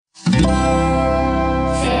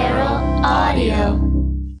Feral Audio.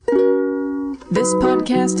 This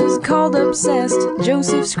podcast is called Obsessed.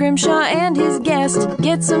 Joseph Scrimshaw and his guest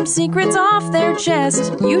get some secrets off their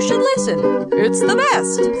chest. You should listen. It's the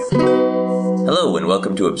best. Hello and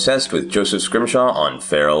welcome to Obsessed with Joseph Scrimshaw on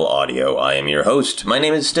Feral Audio. I am your host. My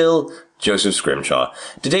name is still Joseph Scrimshaw.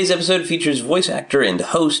 Today's episode features voice actor and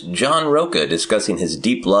host John Rocha discussing his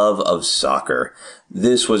deep love of soccer.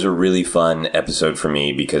 This was a really fun episode for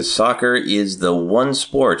me because soccer is the one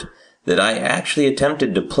sport that I actually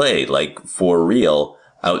attempted to play, like, for real,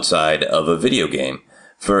 outside of a video game.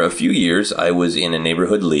 For a few years, I was in a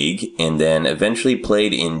neighborhood league and then eventually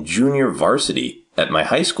played in junior varsity at my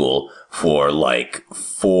high school for, like,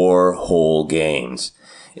 4 whole games.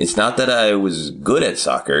 It's not that I was good at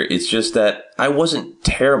soccer, it's just that I wasn't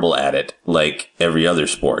terrible at it like every other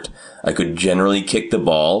sport. I could generally kick the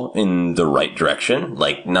ball in the right direction,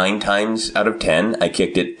 like 9 times out of 10, I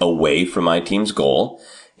kicked it away from my team's goal.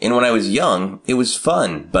 And when I was young, it was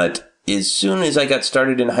fun, but as soon as I got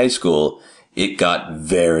started in high school, it got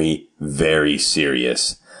very, very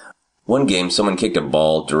serious. One game, someone kicked a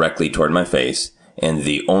ball directly toward my face, and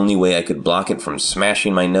the only way I could block it from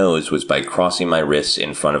smashing my nose was by crossing my wrists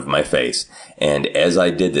in front of my face. And as I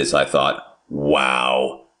did this, I thought,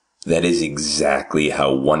 wow, that is exactly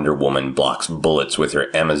how Wonder Woman blocks bullets with her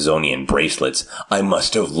Amazonian bracelets. I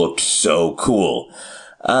must have looked so cool.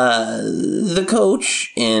 The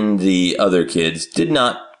coach and the other kids did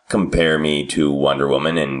not compare me to Wonder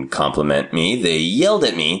Woman and compliment me. They yelled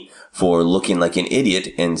at me for looking like an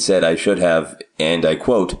idiot and said I should have, and I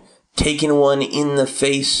quote, taken one in the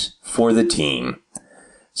face for the team.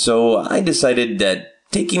 So I decided that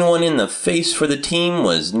taking one in the face for the team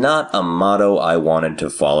was not a motto I wanted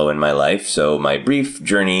to follow in my life, so my brief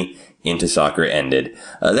journey into soccer ended.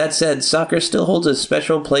 That said, soccer still holds a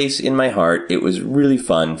special place in my heart. It was really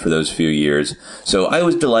fun for those few years, so I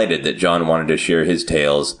was delighted that John wanted to share his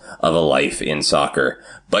tales of a life in soccer.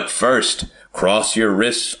 But first, cross your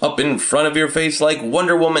wrists up in front of your face like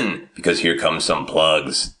Wonder Woman, because here come some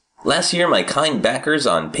plugs. Last year, my kind backers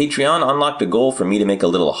on Patreon unlocked a goal for me to make a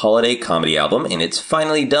little holiday comedy album, and it's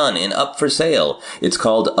finally done and up for sale. It's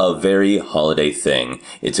called A Very Holiday Thing.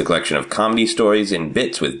 It's a collection of comedy stories and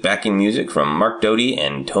bits with backing music from Mark Doty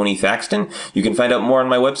and Tony Thaxton. You can find out more on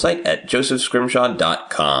my website at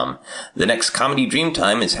josephscrimshaw.com. The next Comedy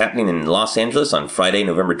Dreamtime is happening in Los Angeles on Friday,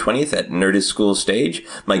 November 20th at Nerdist School Stage.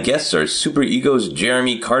 My guests are Super Ego's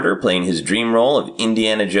Jeremy Carter playing his dream role of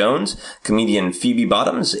Indiana Jones, comedian Phoebe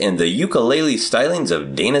Bottoms, and the ukulele stylings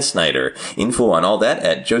of Dana Snyder. Info on all that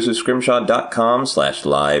at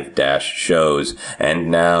josephscrimshaw.com/live-shows.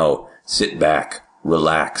 And now, sit back,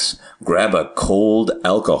 relax, grab a cold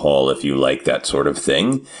alcohol if you like that sort of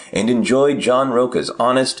thing, and enjoy John Rocha's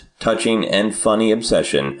honest, touching, and funny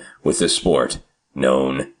obsession with the sport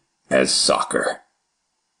known as soccer.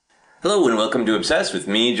 Hello and welcome to Obsessed with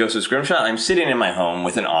me, Joseph Scrimshaw. I'm sitting in my home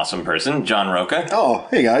with an awesome person, John Rocha. Oh,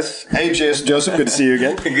 hey guys. Hey Joseph, good to see you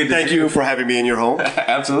again. Thank you for having me in your home.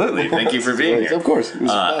 Absolutely. Thank you for being here. Of course.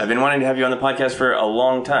 I've been wanting to have you on the podcast for a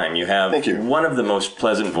long time. You have one of the most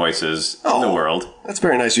pleasant voices in the world. That's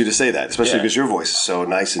very nice of you to say that, especially because your voice is so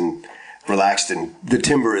nice and relaxed, and the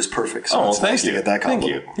timbre is perfect. So it's nice to get that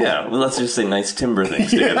compliment. Thank you. Yeah, well, let's just say nice timber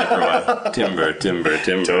things together for a while. Timber.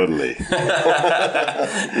 Totally.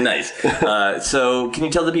 Nice. So can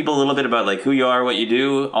you tell the people a little bit about like who you are, what you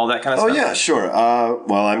do, all that kind of stuff? Oh, yeah, sure.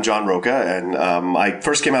 Well, I'm John Rocha, and I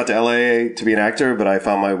first came out to LA to be an actor, but I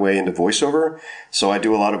found my way into voiceover. So I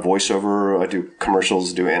do a lot of voiceover. I do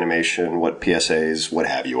commercials, do animation, PSAs, what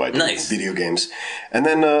have you. I do video games. And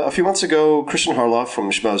then a few months ago, Christian Harloff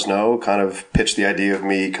from Schmoes Know kind of pitched the idea of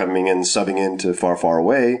me coming in, subbing into Far, Far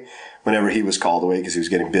Away whenever he was called away because he was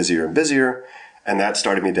getting busier and busier. And that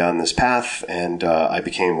started me down this path. And I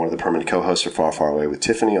became one of the permanent co-hosts for Far, Far Away with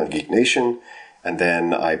Tiffany on Geek Nation. And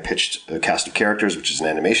then I pitched a Cast of Characters, which is an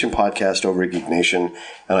animation podcast over at Geek Nation.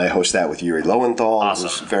 And I host that with Yuri Lowenthal,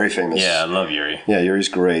 who's very famous. Yeah, I love Yuri. Yeah, Yuri's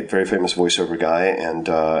great. Very famous voiceover guy. And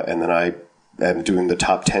then I am doing the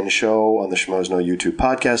Top 10 show on the Schmoes Know YouTube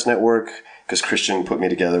podcast network because Christian put me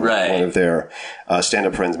together with one of their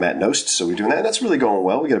stand-up friends, Matt Nost. So we're doing that, and that's really going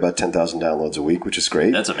well. We get about 10,000 downloads a week, which is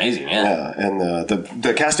great. That's amazing, yeah. And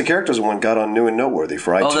the Cast of Characters one got on New and Noteworthy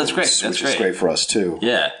for iTunes. Oh, that's great. Which is great for us, too.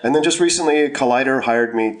 Yeah. And then just recently, Collider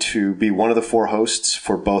hired me to be one of the 4 hosts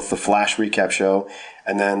for both the Flash recap show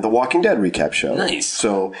and then the Walking Dead recap show. Nice.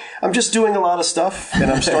 So I'm just doing a lot of stuff,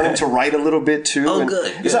 and I'm starting to write a little bit too. Oh, and,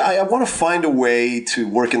 good. Because I want to find a way to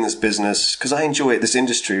work in this business, because I enjoy this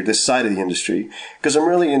industry, this side of the industry, because I'm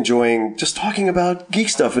really enjoying just talking about geek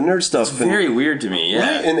stuff and nerd stuff. Very weird to me,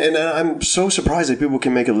 yeah. Right? And I'm so surprised that people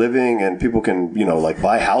can make a living and people can, like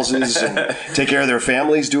buy houses and take care of their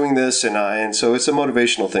families doing this. And so it's a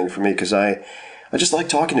motivational thing for me, because I just like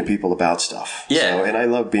talking to people about stuff. Yeah. So, and I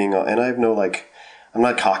love being, and I have no I'm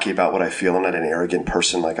not cocky about what I feel. I'm not an arrogant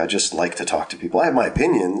person. I just like to talk to people. I have my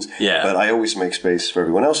opinions, but I always make space for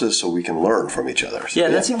everyone else's so we can learn from each other. So, yeah,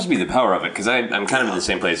 that seems to be the power of it, because I'm kind of in the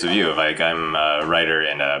same place as you. I'm a writer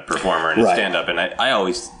and a performer and a stand-up, and I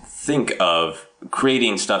always think of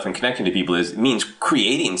creating stuff and connecting to people means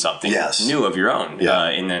creating something new of your own. Yeah.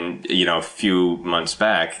 And then, a few months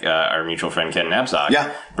back, our mutual friend Ken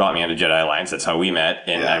Nabzak brought me onto Jedi Alliance. That's how we met,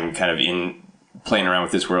 and I'm kind of playing around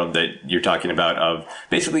with this world that you're talking about, of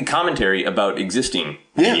basically commentary about existing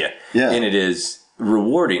media. Yeah. And it is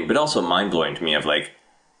rewarding, but also mind-blowing to me of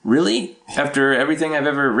really? After everything I've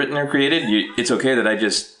ever written or created, it's okay that I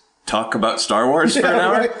just talk about Star Wars for an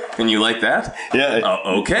hour? Right. And you like that? Yeah.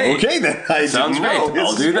 Okay. Okay, then. Sounds great.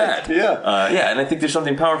 I'll do that. Yeah. And I think there's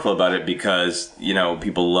something powerful about it, because,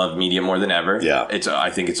 people love media more than ever. Yeah. I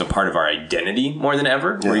think it's a part of our identity more than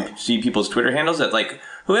ever, where you see people's Twitter handles that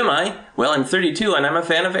who am I? Well, I'm 32 and I'm a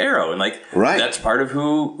fan of Arrow. And that's part of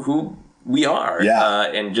who we are.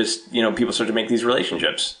 Yeah. And just, people start to make these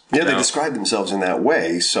relationships. Yeah, they describe themselves in that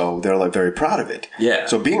way, so they're very proud of it. Yeah.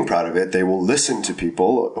 So being proud of it, they will listen to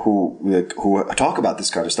people who talk about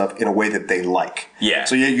this kind of stuff in a way that they like. Yeah.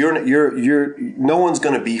 So you're no one's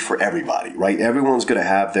going to be for everybody, right? Everyone's going to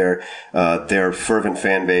have their fervent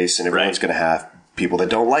fan base, and everyone's going to have people that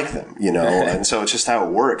don't like them, and so it's just how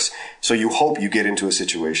it works. So you hope you get into a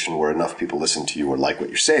situation where enough people listen to you or like what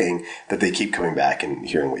you're saying that they keep coming back and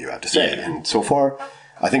hearing what you have to say. Yeah. And so far,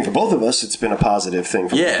 I think for both of us, it's been a positive thing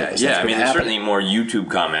for both of us. Yeah. I mean, there's certainly more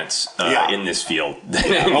YouTube comments in this field than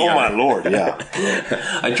any Oh, my other. Lord, yeah.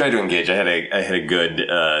 I tried to engage. I had a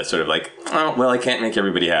good sort of I can't make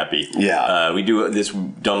everybody happy. Yeah. We do this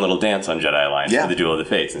dumb little dance on Jedi Alliance for the Duel of the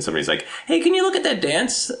Fates, and somebody's like, hey, can you look at that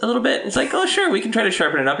dance a little bit? And it's like, oh, sure, we can try to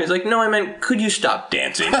sharpen it up. And he's like, no, I meant, could you stop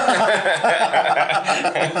dancing?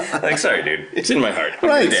 Sorry, dude. It's in my heart.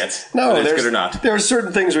 Right. Dance. No, it's good or not. There are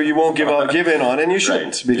certain things where you won't give in on, and you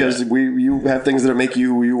shouldn't, because you have things that make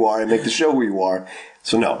you who you are and make the show who you are.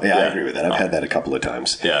 So I agree with that. I've had that a couple of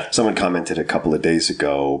times. Yeah. Someone commented a couple of days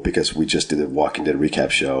ago, because we just did a Walking Dead recap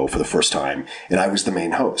show for the first time, and I was the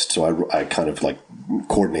main host. So I kind of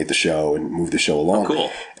coordinate the show and move the show along. Oh,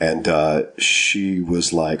 cool. And she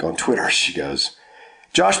was on Twitter, she goes,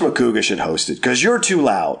 Josh McCouga should host it because you're too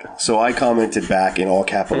loud. So I commented back in all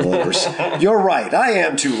capital letters, you're right, I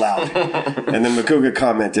am too loud. And then McCouga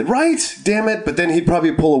commented, right, damn it. But then he'd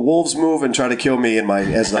probably pull a Wolves move and try to kill me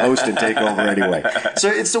as the host and take over anyway. So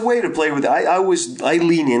it's the way to play with it. I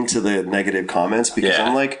lean into the negative comments because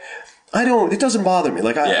I'm it doesn't bother me.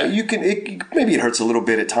 Maybe it hurts a little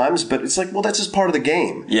bit at times, but it's that's just part of the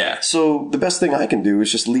game. Yeah. So the best thing I can do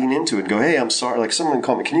is just lean into it and go, hey, I'm sorry. Someone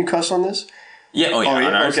call me, can you cuss on this? Yeah. Oh, yeah.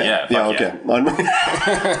 On ours, okay. Okay.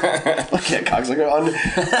 Okay, cocksucker.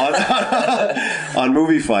 On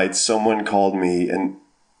Movie Fights, someone called me an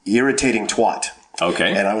irritating twat.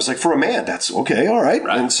 Okay. And I was like, for a man, that's okay, all right.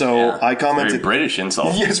 And so I commented. Very British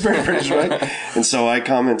insult. Yeah, it's very British, right? And so I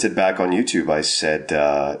commented back on YouTube. I said,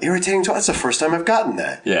 irritating twat. That's the first time I've gotten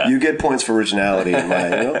that. Yeah. You get points for originality in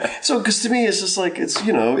my, So, because to me, it's just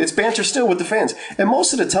it's banter still with the fans. And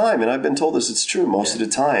most of the time, and I've been told this, it's true, most of the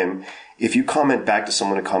time, if you comment back to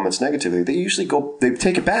someone who comments negatively, they usually they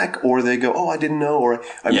take it back, or they go, oh, I didn't know, or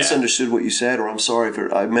I misunderstood what you said, or I'm sorry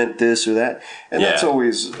for I meant this or that. And that's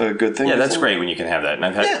always a good thing. Yeah, that's great when you can have that. And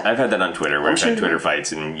I've had that on Twitter, where I've had Twitter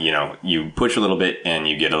fights, and you push a little bit and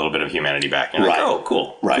you get a little bit of humanity back. And you're like, oh,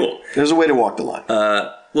 cool. Right. Cool. There's a way to walk the line.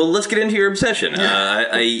 Well, let's get into your obsession.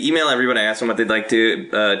 I email everyone. I ask them what they'd like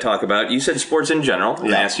to talk about. You said sports in general.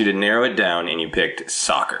 And I asked you to narrow it down, and you picked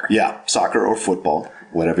soccer. Yeah, soccer or football.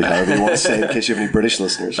 However you want to say, in case you have any British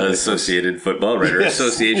listeners. Associated football, right? Or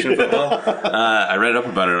association football. I read up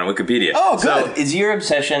about it on Wikipedia. Oh, good. So is your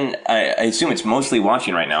obsession, I assume it's mostly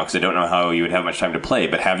watching right now, because I don't know how you would have much time to play,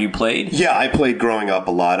 but have you played? Yeah, I played growing up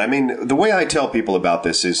a lot. I mean, the way I tell people about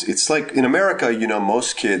this is, it's like in America,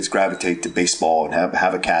 most kids gravitate to baseball and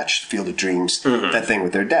have a catch, Field of Dreams, that thing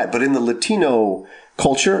with their dad. But in the Latino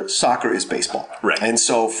culture, soccer is baseball. Right. And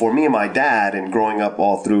so for me and my dad, and growing up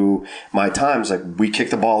all through my times, we kicked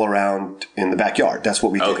the ball around in the backyard. That's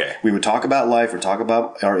what we did. Okay. We would talk about life or talk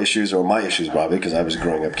about our issues, or my issues probably, because I was a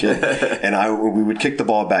growing up kid. And we would kick the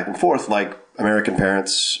ball back and forth American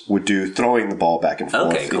parents would do throwing the ball back and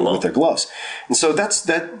forth with their gloves. And so it's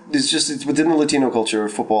within the Latino culture,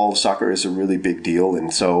 football, soccer is a really big deal.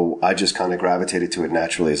 And so I just kind of gravitated to it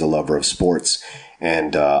naturally as a lover of sports.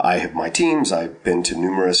 And I have my teams. I've been to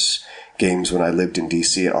numerous games when I lived in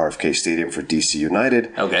D.C. at RFK Stadium for D.C.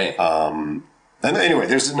 United. Okay. And anyway,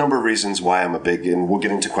 there's a number of reasons why I'm a big, and we'll get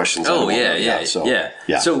into questions. Yeah. So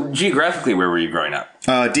So geographically, where were you growing up?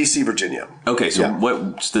 D.C., Virginia. Okay, so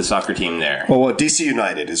what's the soccer team there? Well, D.C.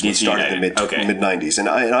 United is what started in the mid-90s. And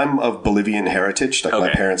I'm of Bolivian heritage. Like my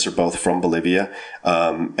parents are both from Bolivia.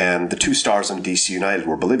 And the two stars on D.C. United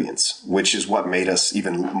were Bolivians, which is what made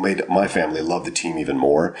my family love the team even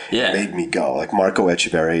more. Yeah. It made me go. Like Marco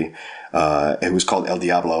Echeverri, it was called El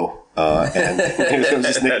Diablo. And it was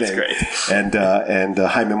his nickname. That's great. And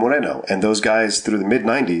Jaime Moreno. And those guys, through the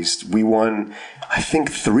mid-90s, we won, I think,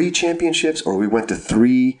 3 championships, or we went to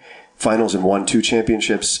 3 finals and won 2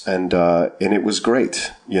 championships. And it was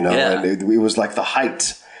great, And it was like the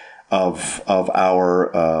height of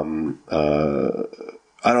our,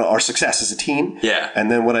 our success as a team. Yeah. And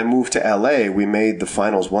then when I moved to LA, we made the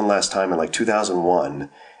finals one last time in like 2001.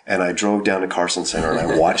 And I drove down to Carson Center and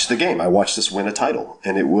I watched the game. I watched us win a title,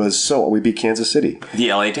 and it was we beat Kansas City.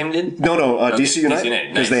 The LA team did? No, DC United,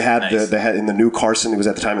 because they had in the new Carson. It was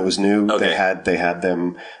at the time it was new. Okay. They had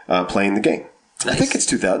them playing the game. Nice. I think it's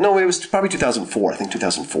 2000. No, it was probably 2004. I think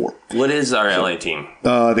 2004. What is our LA team?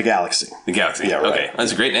 The Galaxy. The Galaxy. Yeah, right. Okay,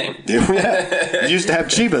 that's a great name. Yeah, used to have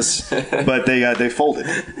Chivas, but they folded.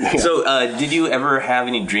 Yeah. So, did you ever have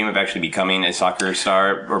any dream of actually becoming a soccer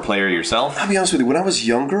star or player yourself? I'll be honest with you. When I was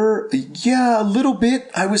younger, a little bit.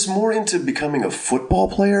 I was more into becoming a football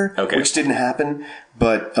player, which didn't happen.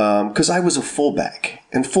 But because I was a fullback,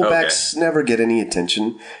 and fullbacks never get any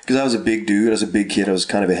attention because I was a big dude. I was a big kid. I was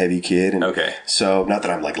kind of a heavy kid. And so not that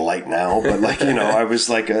I'm like light now, but like, I was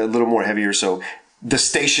like a little more heavier. So the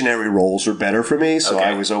stationary roles were better for me. So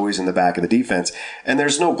I was always in the back of the defense. And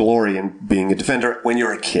there's no glory in being a defender when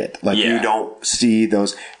you're a kid. Like you don't see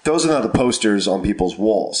those. Those are not the posters on people's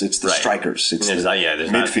walls. It's the strikers. It's there's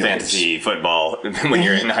not fantasy football when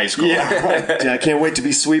you're in high school. Yeah, I can't wait to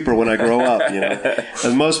be sweeper when I grow up.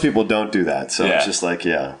 And most people don't do that. So it's just like,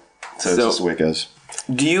 So it's just the way it goes.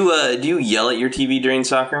 Do you yell at your TV during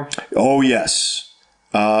soccer? Oh, yes.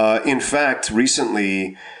 In fact,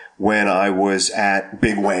 recently, when I was at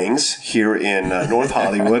Big Wang's here in North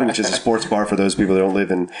Hollywood, which is a sports bar for those people that don't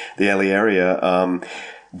live in the LA area,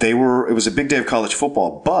 it was a big day of college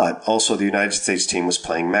football, but also the United States team was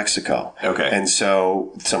playing Mexico. Okay. And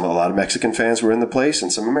so a lot of Mexican fans were in the place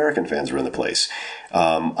and some American fans were in the place.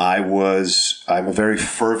 I'm a very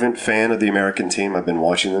fervent fan of the American team. I've been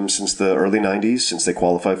watching them since the early 90s, since they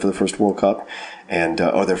qualified for the first World Cup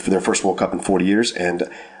their first World Cup in 40 years. And,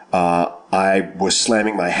 I was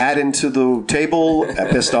slamming my hat into the table,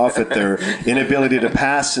 pissed off at their inability to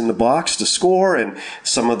pass in the box to score, and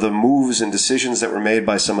some of the moves and decisions that were made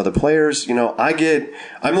by some of the players. I'm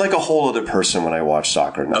like a whole other person when I watch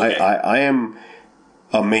soccer. Okay. I am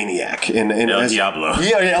a maniac. El Diablo.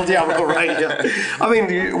 Yeah, El Diablo, right. Yeah. I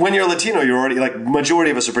mean, when you're Latino, you're already, like,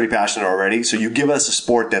 majority of us are pretty passionate already. So you give us a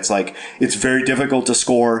sport that's like, it's very difficult to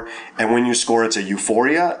score. And when you score, it's a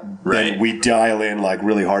euphoria. Right. Then we dial in, like,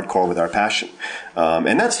 really hardcore with our passion.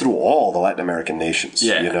 And that's through all the Latin American nations.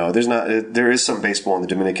 Yeah. There is some baseball in the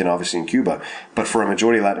Dominican, obviously in Cuba. But for a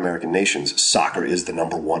majority of Latin American nations, soccer is the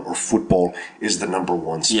number one, or football is the number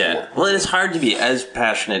one sport. Yeah. Well, it's hard to be as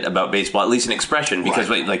passionate about baseball, at least in expression, because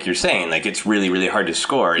like you're saying, like it's really, really hard to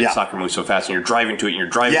score. And soccer moves so fast, and you're driving to it, and you're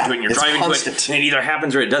driving to it, and you're driving to it, and it either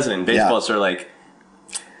happens or it doesn't. And baseball, it's sort of like,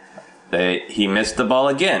 he missed the ball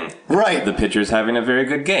again. Right. The pitcher's having a very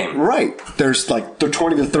good game. Right. There's like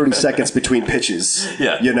 20 to 30 seconds between pitches.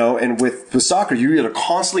 Yeah. And with soccer, you're either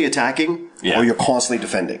constantly attacking or you're constantly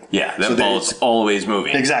defending. Yeah. That ball's always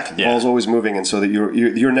moving. Exactly. The Yeah. ball's always moving, and so that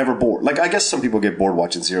you're never bored. Like, I guess some people get bored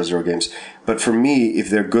watching 0-0 games, but for me, if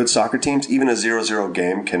they're good soccer teams, even a 0-0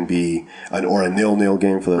 game can be or a 0-0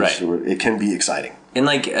 game for those it can be exciting. And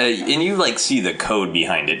and you see the code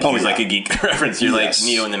behind it. It's like a geek reference. You're like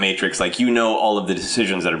Neo in the Matrix. Like, all of the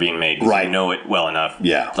decisions that are being made. Right. You know it well enough.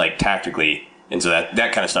 Yeah. Like tactically. And so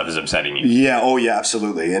that kind of stuff is upsetting you. Yeah. Oh, yeah,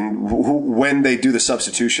 absolutely. And when they do the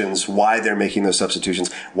substitutions, why they're making those substitutions,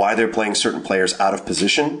 why they're playing certain players out of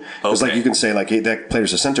position. Because you can say hey, that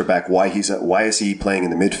player's a center back. Why is he playing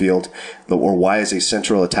in the midfield? Or why is a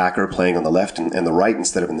central attacker playing on the left and the right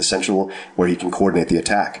instead of in the central where he can coordinate the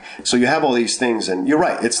attack? So you have all these things, and you're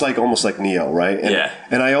right. It's like almost like Neo, right? And,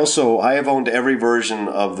 And I have owned every version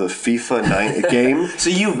of the FIFA 9 game. So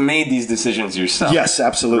you've made these decisions yourself. Yes,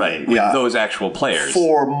 absolutely. Right. With those actual actual players.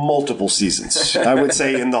 For multiple seasons. I would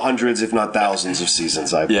say in the hundreds, if not thousands of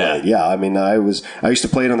seasons I've played. Yeah, I mean, I used to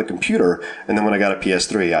play it on the computer, and then when I got a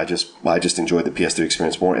PS3, I just enjoyed the PS3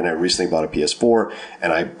 experience more, and I recently bought a PS4,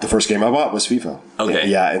 and the first game I bought was FIFA. Okay.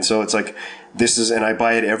 Yeah, and so it's like, and I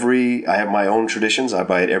buy it I have my own traditions. I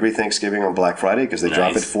buy it every Thanksgiving on Black Friday because they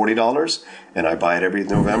drop it $40, and I buy it every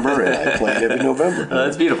November, and I play it every November.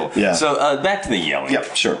 That's beautiful. Yeah. So back to the yelling. Yeah,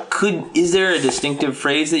 sure. Is there a distinctive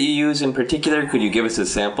phrase that you use in particular? Could you give us a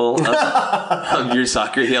sample of your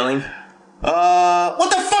soccer yelling? What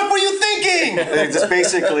the fuck were you thinking? That's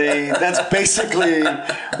basically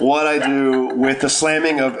what I do with the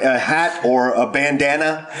slamming of a hat or a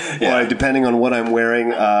bandana, or depending on what I'm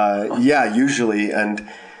wearing. Usually. And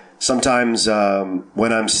sometimes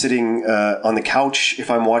when I'm sitting on the couch, if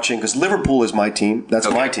I'm watching, because Liverpool is my team. That's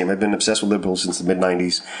my team. I've been obsessed with Liverpool since the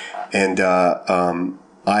mid-'90s. And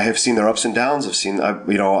I have seen their ups and downs.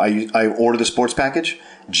 I order the sports package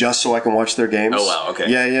just so I can watch their games. Oh wow, okay.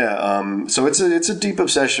 Yeah. So it's a deep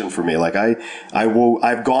obsession for me. Like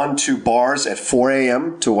I've gone to bars at 4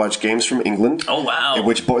 a.m. to watch games from England. Oh wow.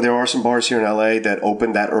 There are some bars here in LA that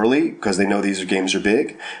open that early because they know these games are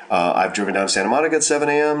big. I've driven down to Santa Monica at 7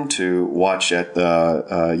 a.m. to watch at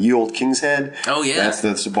the Ye Old King's Head. Oh yeah.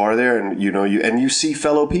 That's the bar there, and you see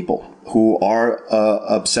fellow people who are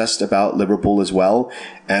obsessed about Liverpool as well,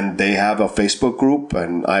 and they have a Facebook group,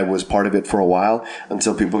 and I was part of it for a while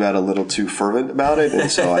until people got a little too fervent about it,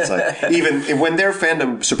 and so it's like, even when their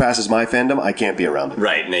fandom surpasses my fandom, I can't be around it.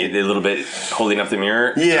 Right, and they're a little bit holding up the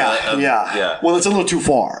mirror. Yeah. Well, it's a little too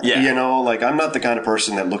far. Yeah. Like I'm not the kind of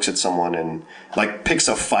person that looks at someone and like picks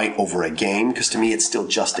a fight over a game, because to me it's still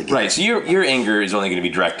just a game. Right, so your anger is only going to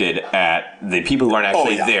be directed at the people who aren't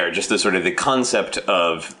actually there, just the sort of the concept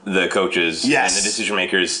of the coaches and the decision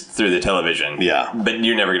makers through the television. Yeah. But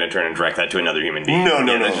you're never going to turn and direct that to another human being. No.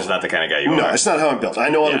 That's just not the kind of guy you are. No, it's not how I'm built. I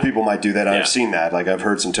know other people might do that. I've seen that. Like I've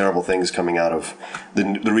heard some terrible things coming out of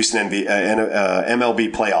the recent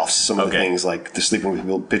MLB playoffs. Some of the things, like the sleeping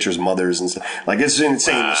with pitchers' mothers and stuff. Like it's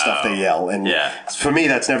insane the stuff they yell. And for me,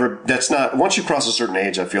 that's not. Once you cross a certain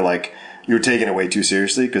age, I feel like you're taking it way too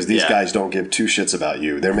seriously, because these guys don't give two shits about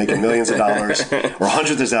you. They're making millions of dollars or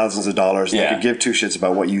hundreds of thousands of dollars. They could give two shits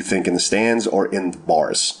about what you think in the stands or in the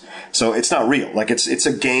bars. So it's not real. Like it's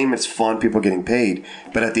a game. It's fun. People are getting paid.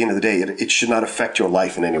 But at the end of the day, it should not affect your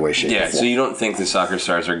life in any way, shape, or form. So you don't think the soccer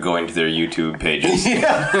stars are going to their YouTube pages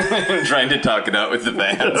trying to talk it out with the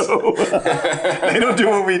fans? No. They don't do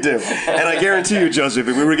what we do. And I guarantee you, Joseph,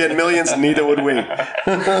 if we were getting millions, neither would we.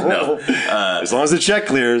 No. As long as the check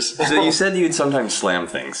clears. So you said you would sometimes slam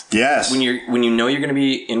things. Yes. When you know you're going to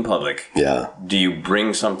be in public. Yeah. Do you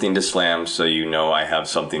bring something to slam so you know I have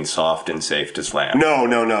something soft and safe to slam?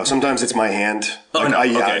 No. Sometimes it's my hand. Oh, no.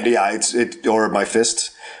 It's or my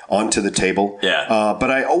fist onto the table. Yeah.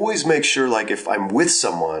 But I always make sure, like, if I'm with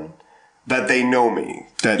someone, that they know me.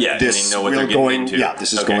 That this they know what they're getting into. Yeah,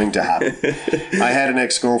 this is going to happen. I had an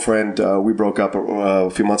ex-girlfriend. We broke up a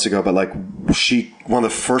few months ago, but like one of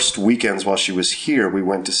the first weekends while she was here, we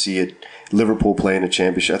went to see Liverpool play in a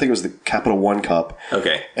championship. I think it was the Capital One Cup.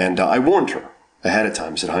 Okay. And I warned her ahead of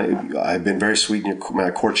time. I said, I've been very sweet in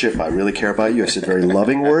my courtship. I really care about you. I said very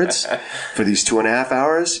loving words. For these 2.5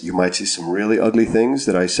 hours, you might see some really ugly things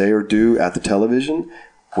that I say or do at the television.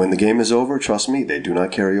 When the game is over, trust me, they do not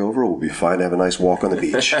carry over. We'll be fine to have a nice walk on the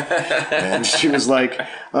beach. And she was like,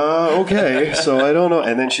 okay, so I don't know.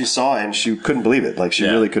 And then she saw it and she couldn't believe it. Like, she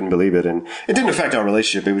really couldn't believe it. And it didn't affect our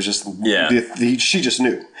relationship. It was just, she just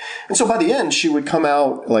knew. And so by the end, she would come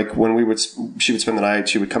out, like when she would spend the night,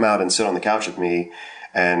 she would come out and sit on the couch with me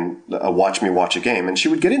and watch me watch a game. And she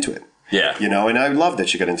would get into it. Yeah. And I love that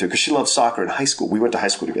she got into it because she loved soccer in high school. We went to high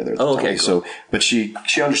school together at the time. Okay, cool. So, but she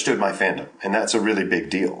understood my fandom, and that's a really big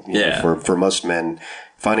deal. You know, for most men,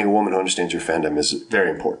 finding a woman who understands your fandom is very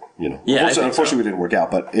important. Yeah. Unfortunately, we didn't work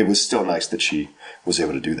out, but it was still nice that she was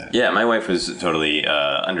able to do that. Yeah, my wife was totally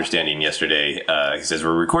understanding yesterday. As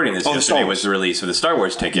we're recording this, yesterday was the release of the Star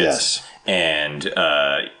Wars tickets. Yes. And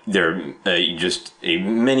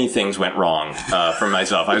many things went wrong for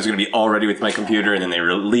myself. I was going to be all ready with my computer, and then they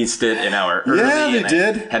released it an hour early. Yeah, they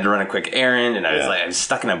did. I had to run a quick errand, and I was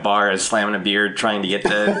stuck in a bar. I was slamming a beer trying to get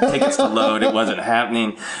the tickets to load. It wasn't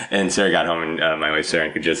happening. And Sarah got home, and my wife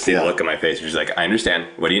Sarah could just see the look on my face. She's like, "I understand.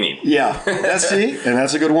 What do you need?" Yeah, that's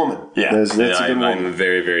a good woman. Yeah, that's a good woman. I'm a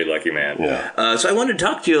very, very lucky man. Yeah. So I wanted to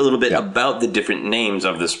talk to you a little bit about the different names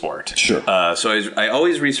of the sport. Sure. So I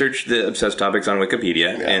always research the obsessed topics on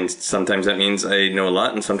Wikipedia, and sometimes that means I know a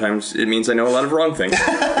lot, and sometimes it means I know a lot of wrong things.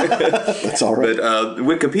 That's all right. But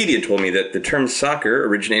Wikipedia told me that the term soccer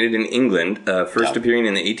originated in England, first appearing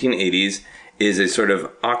in the 1880s is a sort of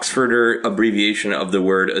Oxforder abbreviation of the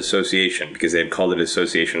word association because they've called it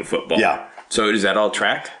association football. Yeah. So is that all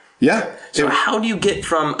tracked? Yeah. So how do you get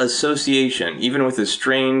from association, even with a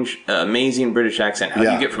strange, amazing British accent, how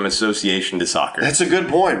do you get from association to soccer? That's a good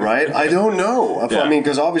point, right? I don't know. I mean,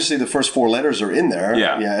 because obviously the first four letters are in there.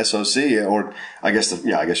 Yeah. SOC, or I guess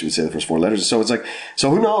you would say the first four letters. So it's like,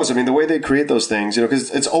 so who knows? I mean, the way they create those things,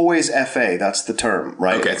 because it's always FA. That's the term,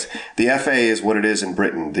 right? Okay. The FA is what it is in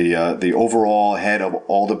Britain. The overall head of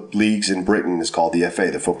all the leagues in Britain is called the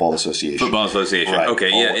FA, the Football Association. Football Association. Right.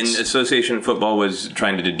 Okay, Always. And association football was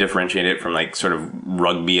trying to differentiate it from like sort of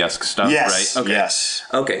rugby-esque stuff, Yes. right? Okay. Yes.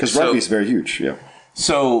 Okay. Because rugby is very huge. Yeah.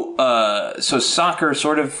 So soccer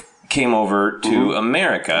sort of came over to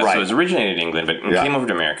America. Right. So it was originated in England, but it came over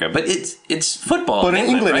to America. But it's football. But in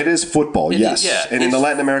England, right? it is football, yes. Yeah, and in the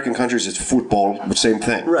Latin American countries, it's football, the same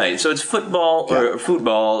thing. Right. So it's football or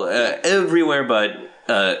football everywhere but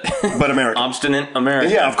But America. obstinate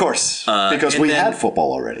America. Yeah, of course. Because we had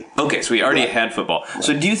football already. Okay, so we already had football. Right.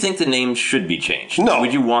 So do you think the names should be changed? No.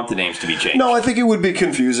 Would you want the names to be changed? No, I think it would be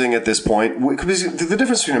confusing at this point. Because the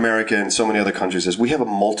difference between America and so many other countries is we have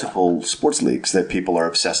multiple sports leagues that people are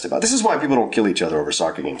obsessed about. This is why people don't kill each other over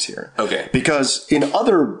soccer games here. Okay. Because in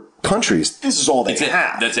other countries, this is all they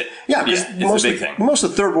have. That's it. Yeah, because it's the big thing. Most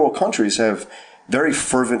of the third world countries have very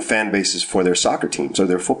fervent fan bases for their soccer teams or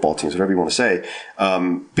their football teams, whatever you want to say,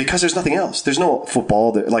 because there's nothing else. There's no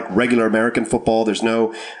football, like regular American football. There's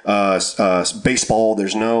no baseball.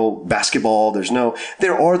 There's no basketball.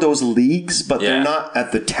 There are those leagues, but they're not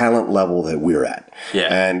at the talent level that we're at.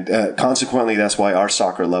 Yeah. And consequently, that's why our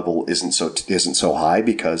soccer level isn't so high,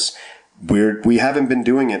 because we haven't been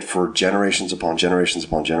doing it for generations upon generations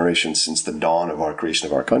upon generations since the dawn of our creation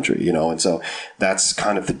of our country, and so that's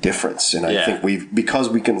kind of the difference. And I think because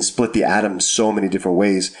we can split the atom so many different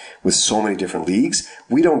ways with so many different leagues,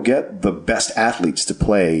 we don't get the best athletes to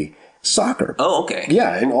play soccer. Oh, okay.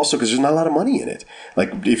 Yeah, and also because there's not a lot of money in it.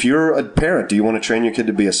 Like, if you're a parent, do you want to train your kid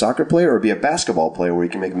to be a soccer player or be a basketball player where he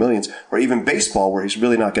can make millions, or even baseball where he's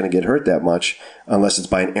really not going to get hurt that much unless it's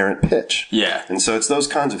by an errant pitch? Yeah. And so it's those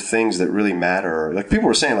kinds of things that really matter. Like, people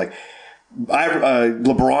were saying, like,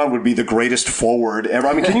 LeBron would be the greatest forward ever.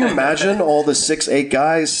 I mean, can you imagine all the 6'8"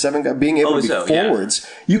 guys, 7 guys being able to be forwards?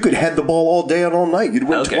 Yeah. You could head the ball all day and all night. You'd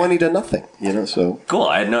win 20-0. So cool.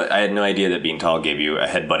 I had no idea that being tall gave you a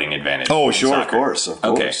headbutting advantage. Oh, sure, of course.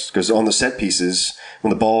 Because on the set pieces, when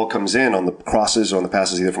the ball comes in on the crosses or on the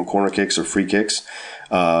passes, either from corner kicks or free kicks,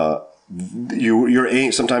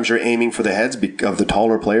 sometimes you're aiming for the heads of the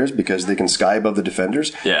taller players because they can sky above the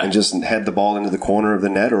defenders and just head the ball into the corner of the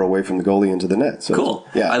net or away from the goalie into the net. So, cool.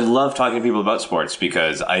 Yeah. I love talking to people about sports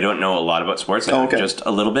because I don't know a lot about sports. I know just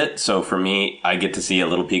a little bit. So for me, I get to see a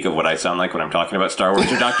little peek of what I sound like when I'm talking about Star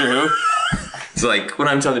Wars or Doctor Who. It's like when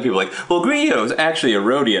I'm telling people, like, well, Greedo is actually a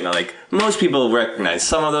Rhodian. Like, most people recognize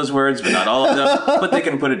some of those words, but not all of them. But they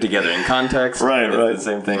can put it together in context. Right. The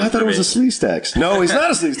same thing. I thought it was a Sleestax. No, he's not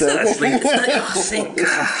a Sleestax.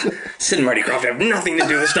 Sid and Marty Krofft have nothing to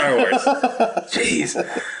do with Star Wars. Jeez.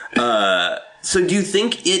 So do you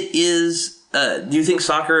think it is... do you think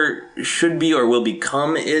soccer should be or will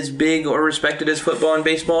become as big or respected as football and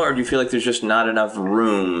baseball? Or do you feel like there's just not enough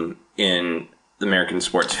room in the American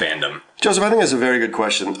sports fandom? Joseph, I think that's a very good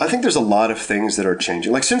question. I think there's a lot of things that are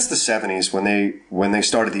changing. Like, since the 70s, when they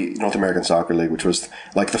started the North American Soccer League, which was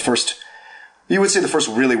like the first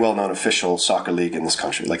really well-known official soccer league in this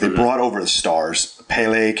country. Like, they brought over the stars.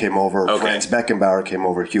 Pele came over, Franz Beckenbauer came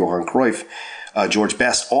over, Johan Cruyff, George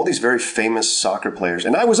Best, all these very famous soccer players.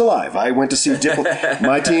 And I was alive. I went to see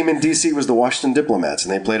my team in D.C. was the Washington Diplomats,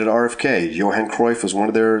 and they played at RFK. Johan Cruyff was one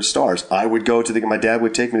of their stars. I would go to my dad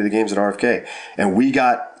would take me to the games at RFK, and we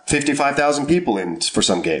got 55,000 people in for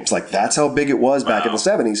some games. Like, that's how big it was back in the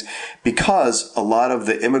 70s, because a lot of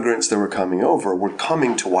the immigrants that were coming over were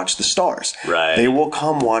coming to watch the stars. Right. They will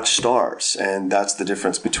come watch stars. And that's the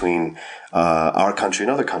difference between our country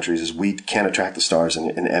and other countries, is we can't attract the stars in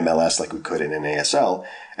MLS like we could in NASL.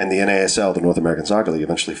 And the NASL, the North American Soccer League,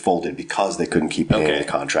 eventually folded because they couldn't keep paying the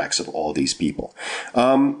contracts of all these people.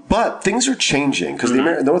 But things are changing, because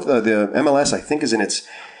the MLS, I think, is in its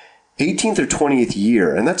 18th or 20th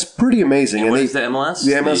year, and that's pretty amazing. And what is the MLS?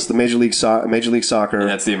 The MLS, the Major League Soccer. And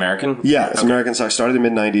that's the American? Yeah, it's American soccer. Started in the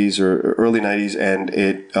mid-90s or early 90s, and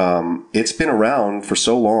it's been around for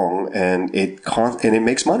so long, and it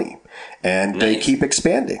makes money. And they keep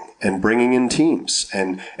expanding and bringing in teams.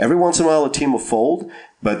 And every once in a while, a team will fold,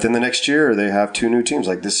 but then the next year, they have 2 new teams.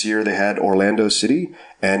 Like this year, they had Orlando City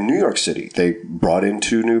and New York City. They brought in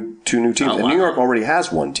two new teams. Oh, and wow. New York already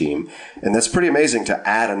has one team, and that's pretty amazing to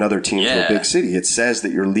add another team to a big city. It says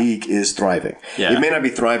that your league is thriving. Yeah. It may not be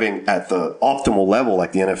thriving at the optimal level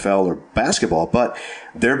like the NFL or basketball, but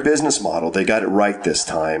their business model, they got it right this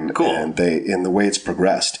time. Cool. And in the way it's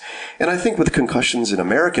progressed. And I think with concussions in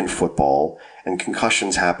American football and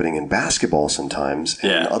concussions happening in basketball sometimes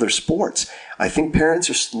and in other sports, I think parents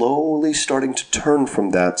are slowly starting to turn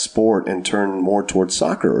from that sport and turn more towards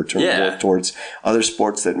soccer or turn more towards other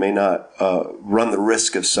sports that may not run the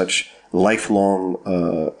risk of such lifelong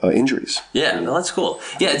injuries. Yeah, no, that's cool.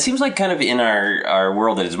 Yeah, it seems like kind of in our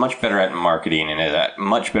world that is much better at marketing and is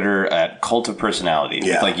much better at cult of personality.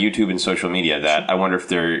 Yeah. With like YouTube and social media, that I wonder if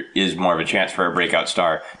there is more of a chance for a breakout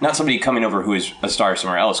star. Not somebody coming over who is a star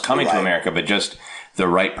somewhere else coming to America, but just the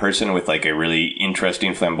right person with like a really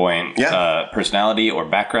interesting, flamboyant personality or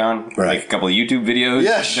background. Right. Like a couple of YouTube videos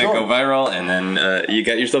that go viral, and then you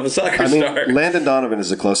got yourself a soccer star. Landon Donovan is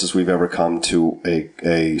the closest we've ever come to a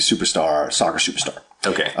superstar, soccer superstar.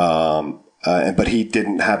 Okay. But he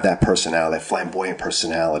didn't have that personality, that flamboyant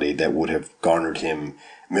personality that would have garnered him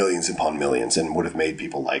millions upon millions and would have made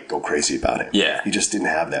people like go crazy about him. Yeah. He just didn't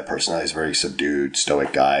have that personality. He's a very subdued,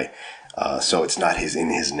 stoic guy. So it's not in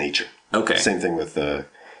his nature. Okay. Same thing with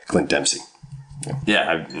Clint Dempsey.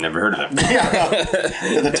 Yeah, I've never heard of him.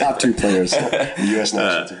 They're the top two players in the U.S.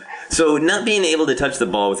 national team. So not being able to touch the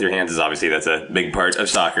ball with your hands is obviously that's a big part of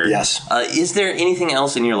soccer. Yes. Is there anything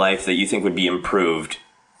else in your life that you think would be improved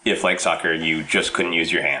if, like soccer, you just couldn't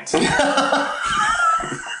use your hands?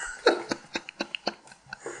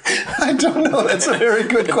 I don't know. That's a very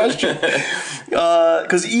good question.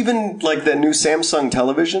 Because even like that new Samsung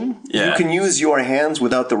television, you can use your hands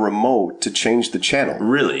without the remote to change the channel.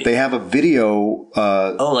 Really? They have a video.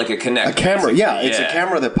 Like a Kinect. A camera. Yeah, it's a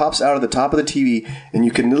camera that pops out of the top of the TV, and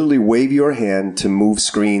you can literally wave your hand to move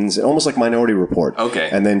screens, almost like Minority Report. Okay.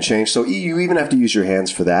 And then change. So you even have to use your hands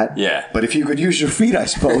for that. Yeah. But if you could use your feet, I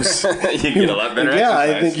suppose. You get a lot better Yeah,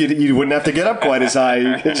 exercise. I think you wouldn't have to get up quite as high.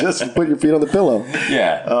 You could just put your feet on the pillow.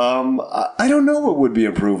 Yeah. I don't know what would be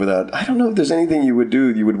improved with that. I don't know if there's anything you would do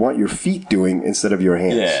you would want your feet doing instead of your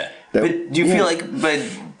hands. Yeah. But do you feel like, but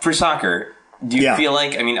for soccer, do you feel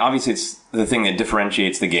like, I mean, obviously it's the thing that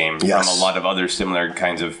differentiates the game from a lot of other similar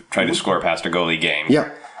kinds of try to score past a goalie games.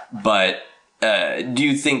 Yeah. But do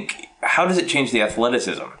you think, how does it change the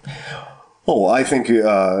athleticism? Oh, I think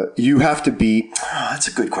you have to be. Oh, that's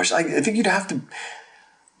a good question. I think you'd have to.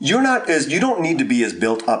 You don't need to be as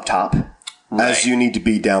built up top as you need to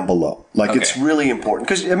be down below. Like it's really important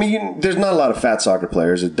because I mean, there's not a lot of fat soccer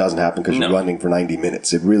players. It doesn't happen because you're running for 90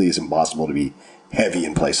 minutes. It really is impossible to be heavy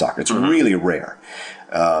and play soccer. It's really rare.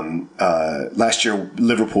 Last year,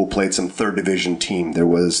 Liverpool played some third division team. There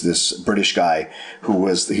was this British guy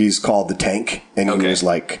he's called the Tank, and he was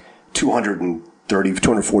like 240,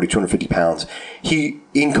 250 pounds. He,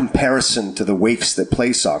 in comparison to the waifs that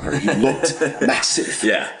play soccer, he looked massive.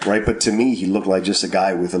 Yeah. Right? But to me, he looked like just a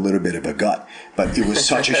guy with a little bit of a gut. But it was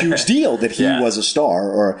such a huge deal that he was a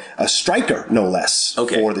star, or a striker, no less,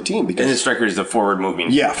 for the team. Because and the striker is the forward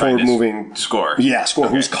moving. forward moving score. Yeah, score.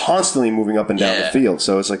 Who's constantly moving up and down the field.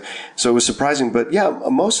 So it's like, so it was surprising. But yeah,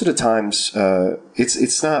 most of the times,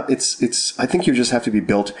 it's not. I think you just have to be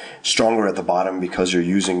built stronger at the bottom because you're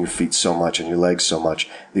using your feet so much and your legs so much.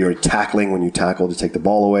 You're tackling when you tackle to take the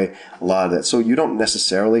ball away. A lot of that. So you don't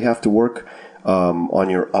necessarily have to work on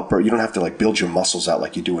your upper. You don't have to like build your muscles out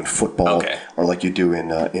like you do in football or like you do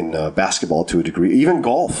in basketball to a degree. Even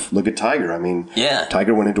golf. Look at Tiger. I mean,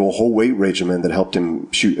 Tiger went into a whole weight regimen that helped him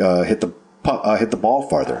hit the ball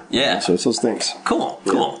farther. Yeah. So it's those things. Cool.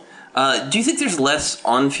 Do you think there's less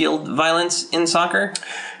on-field violence in soccer?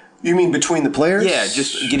 You mean between the players? Yeah,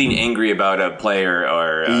 just getting angry about a player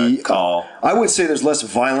or a call. I would say there's less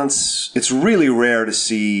violence. It's really rare to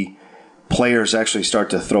see players actually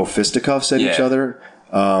start to throw fisticuffs at each other.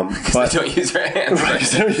 But they don't use their hands.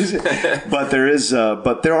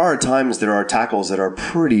 But there are times there are tackles that are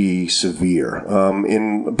pretty severe.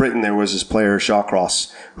 In Britain, there was this player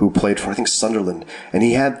Shawcross who played for I think Sunderland, and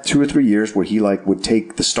he had 2 or 3 years where he like would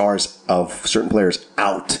take the stars of certain players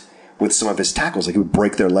out with some of his tackles. Like he would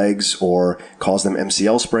break their legs or cause them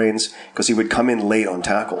MCL sprains because he would come in late on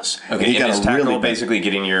tackles. Okay, and his tackle basically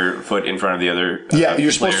getting your foot in front of the other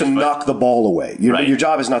you're supposed to knock the ball away. Your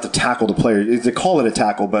job is not to tackle the player. They call it a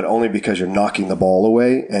tackle, but only because you're knocking the ball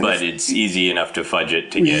away. But it's easy enough to fudge it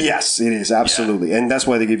to get. Yes, it is, absolutely. And that's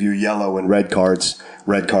why they give you yellow and red cards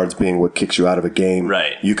red cards being what kicks you out of a game.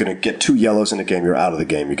 Right. You can get 2 yellows in a game, you're out of the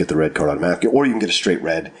game. You get the red card automatically, or you can get a straight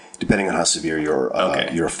red, depending on how severe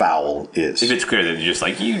your foul is. If it's clear that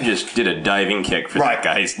you just did a diving kick for that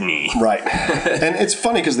guy's knee. Right. And it's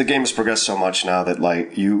funny because the game has progressed so much now that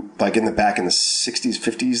like in the 60s,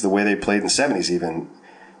 50s, the way they played in the 70s even,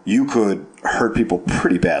 you could hurt people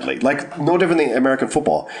pretty badly. Like no different than American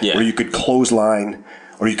football, where you could clothesline,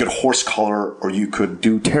 or you could horse collar, or you could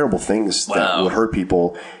do terrible things that would hurt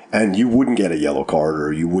people, and you wouldn't get a yellow card,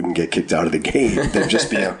 or you wouldn't get kicked out of the game. There'd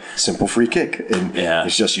just be a simple free kick. And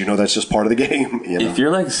it's just, that's just part of the game. If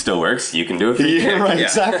your leg still works, you can do a free kick. Right,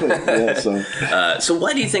 exactly. So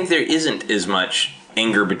why do you think there isn't as much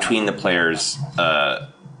anger between the players,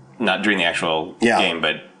 not during the actual game,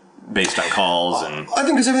 but based on calls? And I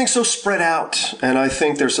think because everything's so spread out, and I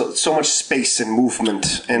think there's so much space and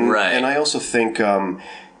movement, and I also think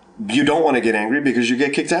you don't want to get angry because you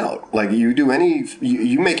get kicked out. Like you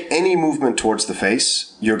make any movement towards the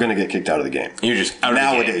face, you're going to get kicked out of the game. You're just out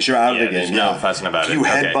nowadays. Of the game. You're out of the game. There's no fussing about it. If you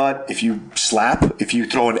headbutt, if you slap, if you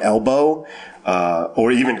throw an elbow,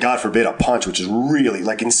 or even God forbid a punch, which is really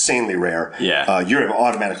like insanely rare. You're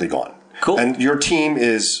automatically gone. Cool. And your team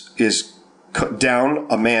is down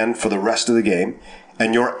a man for the rest of the game,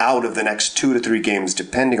 and you're out of the next 2 to 3 games,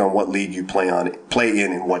 depending on what league you play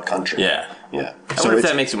in what country. Yeah. So what if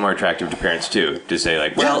that makes it more attractive to parents too, to say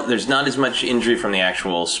like, there's not as much injury from the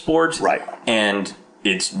actual sport, right? And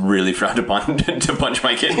it's really frowned upon to punch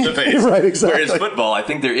my kid in the face. Right, exactly. Whereas football, I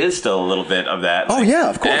think there is still a little bit of that. Oh, yeah,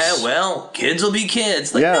 of course. Kids will be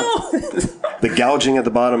kids. Like, no. The gouging at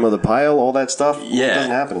the bottom of the pile, all that stuff, it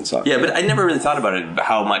doesn't happen in soccer. Yeah, but I never really thought about it,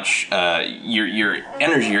 how much your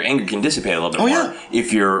energy, your anger can dissipate a little bit more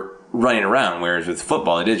if you're running around, whereas with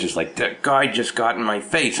football, it is just like, the guy just got in my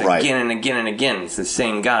face again and again and again. It's the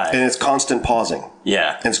same guy. And it's constant pausing.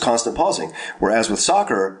 Yeah. And it's constant pausing. Whereas with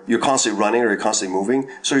soccer, you're constantly running or you're constantly moving,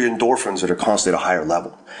 so your endorphins are constantly at a higher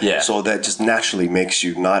level. Yeah. So that just naturally makes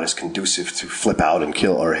you not as conducive to flip out and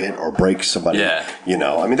kill or hit or break somebody. Yeah.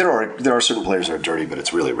 I mean, there are certain players that are dirty, but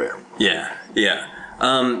it's really rare. Yeah. Yeah.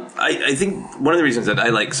 I think one of the reasons that I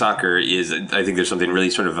like soccer is I think there's something really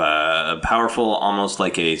sort of powerful, almost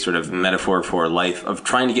like a sort of metaphor for life of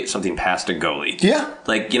trying to get something past a goalie. Yeah.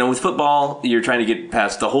 Like, with football, you're trying to get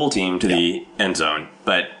past the whole team to the end zone.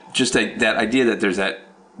 But just that idea that there's that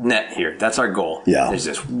net here, that's our goal. Yeah. There's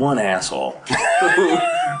this one asshole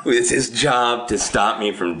who it's his job to stop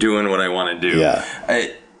me from doing what I want to do. Yeah.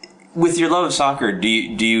 With your love of soccer, do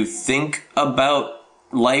you think about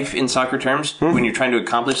life in soccer terms when you're trying to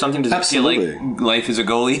accomplish something? Does Absolutely. it feel like life is a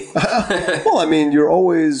goalie? Well, I mean, you're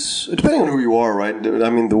always, depending on who you are, right? I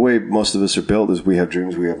mean, the way most of us are built is we have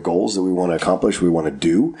dreams, we have goals that we want to accomplish, we want to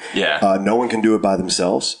do. Yeah. No one can do it by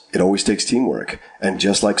themselves. It always takes teamwork. And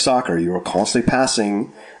just like soccer, you're constantly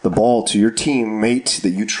passing the ball to your teammate that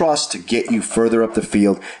you trust to get you further up the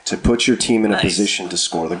field, to put your team in a position to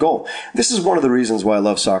score the goal. This is one of the reasons why I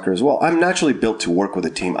love soccer as well. I'm naturally built to work with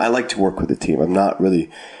a team. I like to work with a team. I'm not really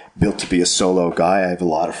built to be a solo guy. I have a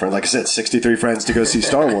lot of friends. Like I said, 63 friends to go see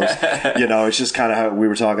Star Wars. It's just kind of how we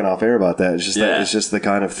were talking off air about that. It's just it's just the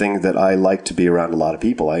kind of thing that I like to be around a lot of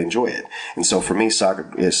people. I enjoy it. And so for me,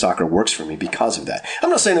 soccer works for me because of that. I'm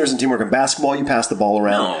not saying there isn't teamwork in basketball. You pass the ball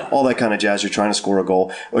around, all that kind of jazz. You're trying to score a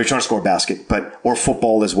goal or you're trying to score a basket, or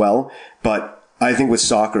football as well. But I think with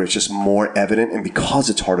soccer, it's just more evident. And because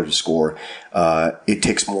it's harder to score, it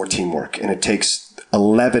takes more teamwork, and it takes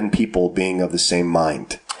 11 people being of the same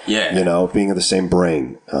mind. Yeah. Being of the same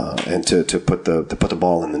brain, and to put the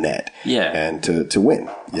ball in the net. Yeah. And to win,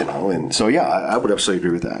 and so, I would absolutely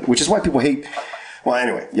agree with that, which is why people hate, well,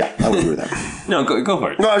 anyway, I would agree with that. No, go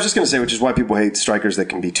for it. No, I was just going to say, which is why people hate strikers that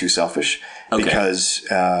can be too selfish, because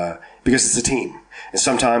it's a team. And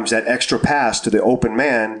sometimes that extra pass to the open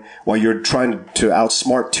man while you're trying to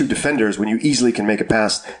outsmart 2 defenders when you easily can make a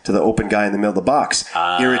pass to the open guy in the middle of the box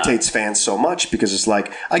irritates fans so much, because it's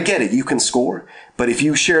like, I get it, you can score, but if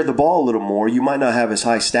you share the ball a little more, you might not have as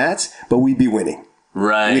high stats, but we'd be winning.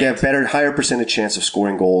 Right. We'd have higher percentage chance of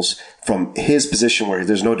scoring goals from his position where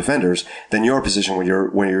there's no defenders than your position when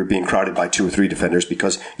you're being crowded by 2 or 3 defenders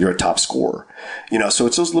because you're a top scorer. So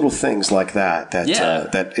it's those little things like that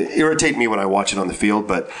irritate me when I watch it on the field.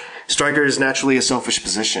 But striker is naturally a selfish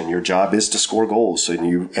position. Your job is to score goals, and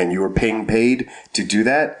you are being paid to do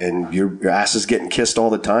that, and your ass is getting kissed all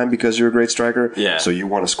the time because you're a great striker. Yeah. So you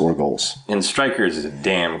want to score goals. And strikers is a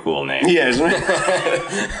damn cool name. Yeah, isn't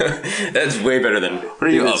it? That's way better than, what are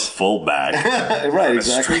you, a fullback? Right,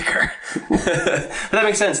 exactly. A striker. But that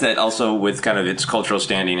makes sense that also with kind of its cultural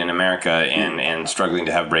standing in America and struggling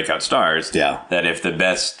to have breakout stars, that if the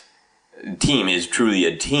best team is truly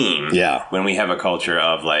a team. Yeah. When we have a culture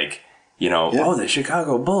of like, you know, oh, the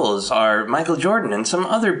Chicago Bulls are Michael Jordan and some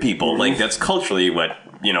other people. Like, that's culturally what,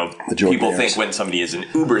 you know, people think when somebody is an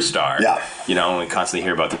uber star. Yeah. You know, we constantly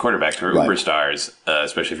hear about the quarterbacks who are uber stars,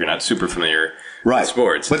 especially if you're not super familiar with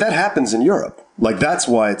sports. But that happens in Europe. Like, that's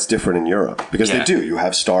why it's different in Europe. Because they do. You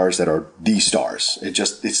have stars that are the stars.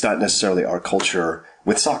 It's not necessarily our culture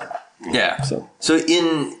with soccer. Yeah. So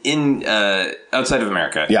in outside of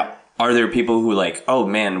America. Yeah. Are there people who like, oh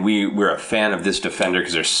man, we're a fan of this defender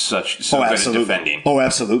because they're so good at defending? Oh,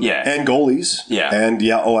 absolutely. Yeah. And goalies. Yeah. And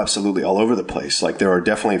absolutely. All over the place. Like, there are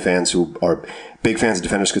definitely fans who are big fans of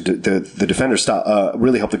defenders because the defenders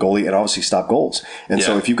really help the goalie and obviously stop goals. And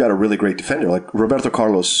so if you've got a really great defender, like Roberto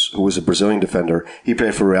Carlos, who was a Brazilian defender, he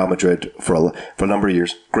played for Real Madrid for a number of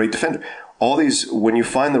years. Great defender. All these, when you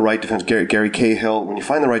find the right defenders, Gary Cahill, when you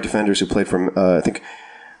find the right defenders who played for,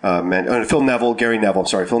 Phil Neville, Gary Neville,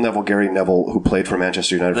 who played for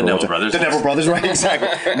Manchester United. The Neville brothers. The Neville brothers, right,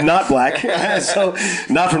 exactly. Not black, so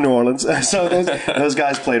not from New Orleans. So those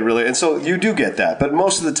guys played really, and so you do get that. But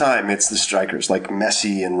most of the time, it's the strikers like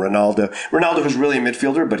Messi and Ronaldo. Ronaldo was really a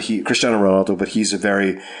midfielder, Cristiano Ronaldo, but he's a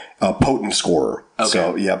very potent scorer. Okay.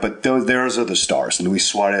 So yeah, but those are the stars. Luis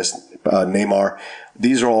Suarez, Neymar,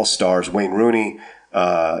 these are all stars. Wayne Rooney,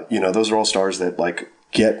 those are all stars that like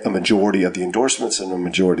get a majority of the endorsements and a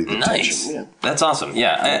majority of the attention. Yeah. That's awesome.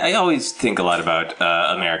 Yeah, I always think a lot about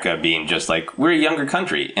America being just like, we're a younger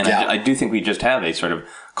country. And I do think we just have a sort of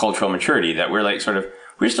cultural maturity that we're like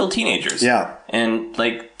we're still teenagers. Yeah. And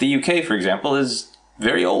like the UK, for example, is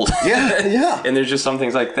very old. Yeah. And there's just some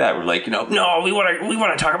things like that. We're like, no, we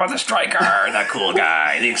want to talk about the striker, that cool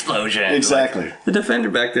guy, the explosion. Exactly. Like, the defender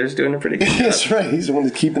back there is doing a pretty good job. That's right. He's the one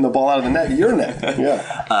that's keeping the ball out of the net, your net.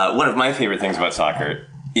 Yeah. One of my favorite things about soccer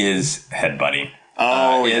is headbutting.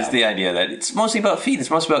 Is the idea that it's mostly about feet, it's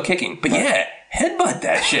mostly about kicking. But headbutt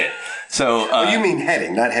that shit. So you mean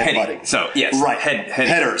heading, not headbutting. So yes, right.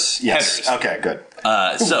 Headers. Yes. Headers. Okay, good.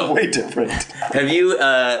 So way different. Have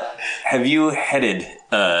you headed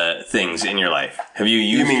things in your life? Have you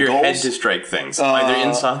used your goals? head to strike things, either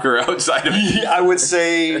in soccer or outside of it? I would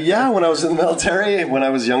say, when I was in the military, when I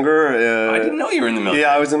was younger. I didn't know you were in the military.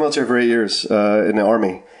 Yeah, I was in the military for 8 years in the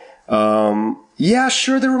Army.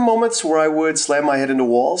 Sure, there were moments where I would slam my head into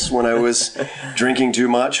walls when I was drinking too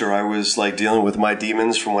much, or I was like dealing with my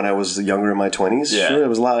demons from when I was younger in my 20s. Yeah. Sure,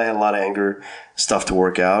 I had a lot of anger stuff to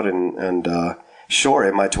work out, and sure,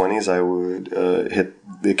 in my 20s I would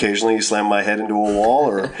occasionally slam my head into a wall,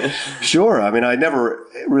 or sure. I mean, I never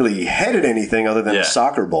really headed anything other than a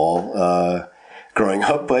soccer ball. Growing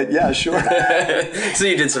up, but yeah, sure. So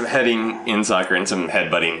you did some heading in soccer and some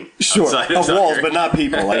headbutting outside of soccer. Walls, but not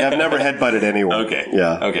people. Like, I've never headbutted anyone. Okay.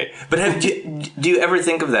 Yeah. Okay. But do you ever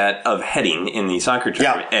think of that, of heading in the soccer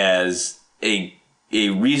term, as a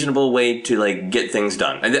reasonable way to like get things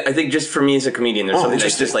done? I think just for me as a comedian, there's something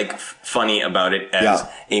that's just like funny about it as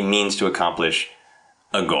a means to accomplish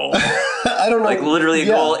a goal. I don't know. Like literally a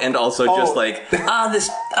goal, and also just like,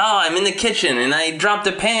 I'm in the kitchen and I dropped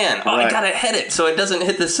a pan. I gotta head it so it doesn't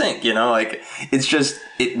hit the sink, you know? Like, it's just,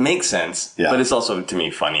 it makes sense, but it's also, to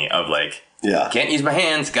me, funny of like, can't use my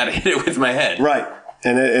hands, gotta hit it with my head. Right.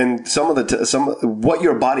 And some what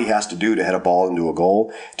your body has to do to head a ball into a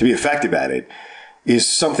goal, to be effective at it, is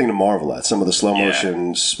something to marvel at. Some of the slow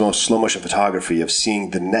motion photography of seeing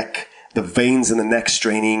the neck, the veins in the neck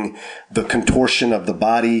straining, the contortion of the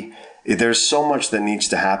body. There's so much that needs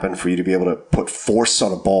to happen for you to be able to put force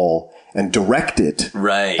on a ball and direct it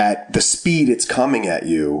at the speed it's coming at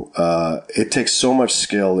you. It takes so much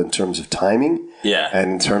skill in terms of timing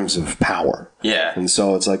and in terms of power. Yeah. And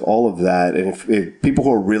so it's like all of that. And if people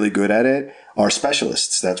who are really good at it are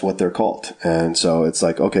specialists, that's what they're called. And so it's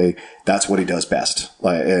like, okay, that's what he does best.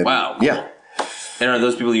 Wow. Cool. Yeah. And are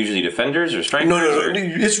those people usually defenders or strikers? No.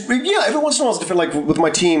 It's every once in a while it's different. Like with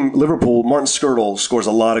my team, Liverpool, Martin Skirtle scores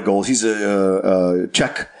a lot of goals. He's a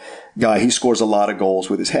Czech guy. He scores a lot of goals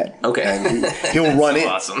with his head. Okay. And he'll run in.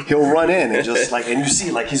 Awesome. He'll run in and just like, and you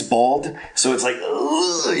see like he's bald. So it's like,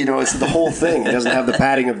 it's the whole thing. He doesn't have the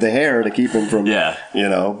padding of the hair to keep him from,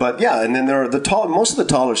 but and then there are most of the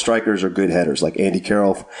taller strikers are good headers, like Andy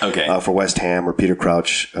Carroll for West Ham, or Peter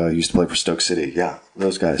Crouch, used to play for Stoke City. Yeah.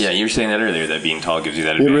 Those guys. Yeah, you were saying that earlier, that being tall gives you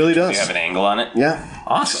that advantage. It really does. You have an angle on it. Yeah.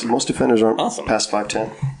 Awesome. Most defenders aren't past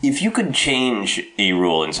 5'10". If you could change a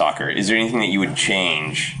rule in soccer, is there anything that you would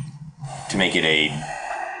change to make it a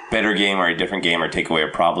better game or a different game, or take away a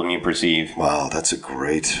problem you perceive? Wow, that's a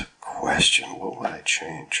great question. What would I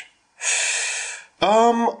change?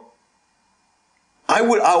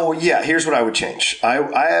 Here's what I would change.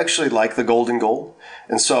 I actually like the golden goal.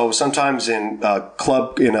 And so sometimes in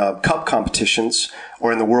cup competitions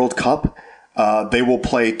or in the World Cup, they will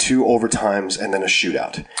play 2 overtimes and then a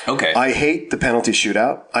shootout. Okay. I hate the penalty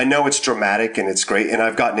shootout. I know it's dramatic and it's great, and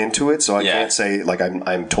I've gotten into it, so I can't say like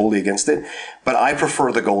I'm totally against it. But I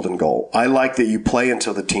prefer the golden goal. I like that you play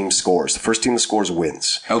until the team scores. The first team that scores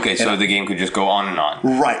wins. Okay, so the game could just go on and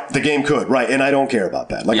on. Right, the game could, right, and I don't care about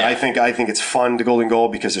that. Like I think it's fun to golden goal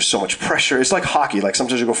because there's so much pressure. It's like hockey. Like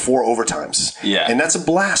sometimes you go 4 overtimes. Yeah, and that's a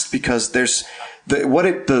blast because there's. The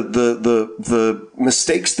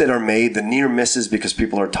mistakes that are made, the near misses because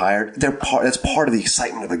people are tired, that's part of the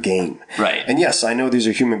excitement of a game. Right. And yes, I know these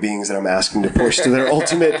are human beings that I'm asking to push to their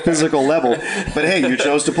ultimate physical level, but hey, you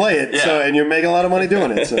chose to play it, and you're making a lot of money doing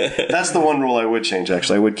it. So that's the one rule I would change,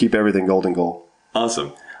 actually. I would keep everything golden goal.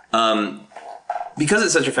 Awesome. Because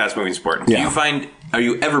it's such a fast-moving sport, are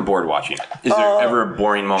you ever bored watching it? Is there ever a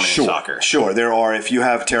boring moment in soccer? Sure, there are. If you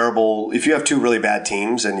have 2 really bad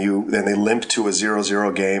teams and they limp to a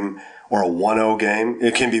 0-0 game or a 1-0 game,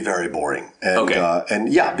 it can be very boring.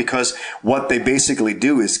 And, because what they basically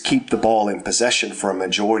do is keep the ball in possession for a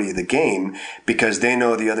majority of the game because they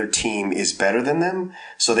know the other team is better than them.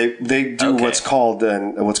 So they do what's called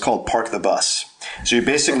park the bus. So you're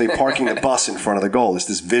basically parking the bus in front of the goal. It's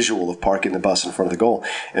this visual of parking the bus in front of the goal.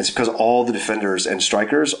 And it's because all the defenders and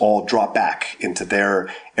strikers all drop back into their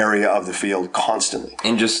area of the field constantly.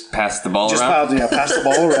 And just pass the ball around? Pass the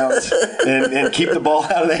ball around and keep the ball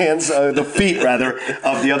out of the hands, the feet rather,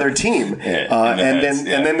 of the other team. And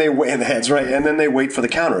then they wait in the heads, right? And then they wait for the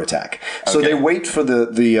counterattack. So they wait for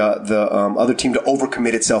the other team to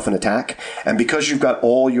overcommit itself in attack. And because you've got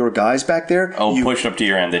all your guys back there, you push up to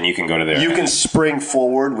your end, then you can go to their You can spring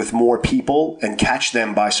forward with more people and catch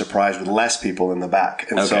them by surprise with less people in the back.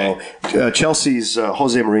 And so Chelsea's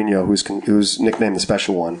Jose Mourinho, who's nicknamed the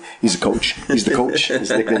Special One, he's a coach. He's the coach. He's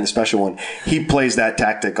nicknamed the Special One. He plays that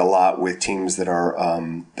tactic a lot with teams that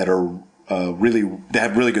have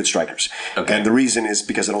really good strikers. Okay. And the reason is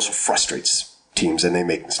because it also frustrates teams and they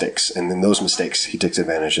make mistakes. And then those mistakes, he takes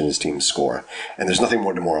advantage and his teams score. And there's nothing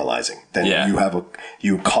more demoralizing than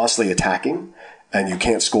you constantly attacking and you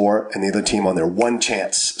can't score, and the other team on their one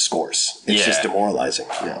chance scores. It's just demoralizing.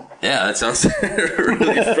 Yeah, that sounds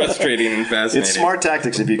really frustrating and fascinating. It's smart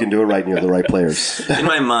tactics if you can do it right and you have the right players. In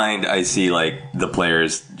my mind, I see like the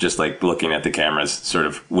players just like looking at the cameras, sort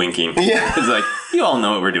of winking. Yeah, it's like, you all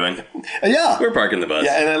know what we're doing. Yeah, we're parking the bus.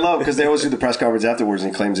 Yeah, and I love because they always do the press conference afterwards,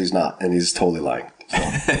 and he claims he's not, and he's totally lying. So.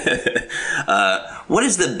 What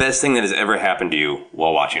is the best thing that has ever happened to you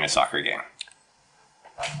while watching a soccer game?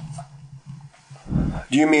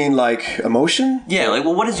 Do you mean like emotion? Yeah, like,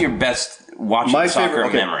 what is your best watching soccer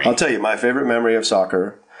memory? I'll tell you, my favorite memory of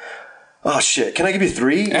soccer. Oh, shit. Can I give you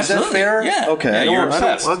 3? Absolutely. Is that fair? Yeah. Okay. Yeah, you're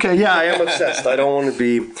obsessed. I am obsessed. I don't want to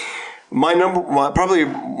be... Probably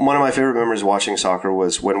one of my favorite memories of watching soccer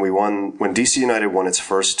was when DC United won its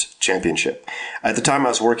first championship. At the time, I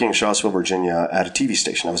was working in Charlottesville, Virginia at a TV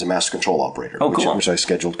station. I was a master control operator, which I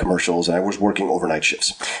scheduled commercials, and I was working overnight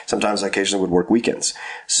shifts. Sometimes I occasionally would work weekends.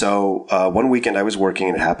 So one weekend I was working,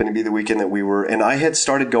 and it happened to be the weekend that and I had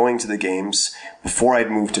started going to the games before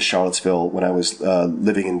I'd moved to Charlottesville when I was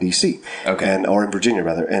living in DC, or in Virginia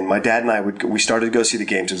rather. And my dad and I we started to go see the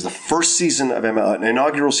games. It was the first season of an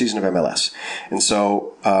inaugural season of MLS. And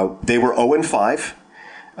so they were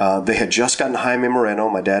 0-5. They had just gotten Jaime Moreno.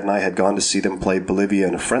 My dad and I had gone to see them play Bolivia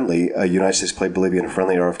in a friendly. United States played Bolivia in a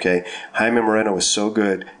friendly RFK. Jaime Moreno was so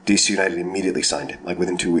good, DC United immediately signed him. Like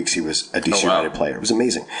within 2 weeks, he was a DC United player. It was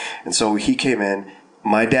amazing. And so he came in.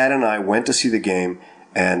 My dad and I went to see the game.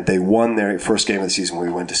 And they won their first game of the season we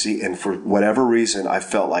went to see. And for whatever reason, I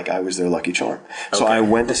felt like I was their lucky charm. So I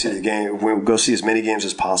went to see the game. We would go see as many games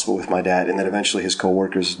as possible with my dad. And then eventually his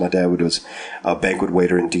coworkers, my dad was a banquet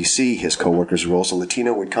waiter in D.C. His coworkers were also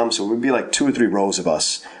Latino, would come. So it would be like 2 or 3 rows of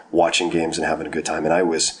us watching games and having a good time. And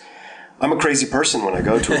I'm a crazy person when I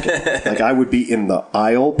go to a game. Like I would be in the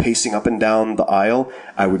aisle, pacing up and down the aisle.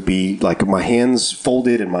 I would be like my hands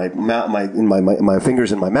folded and my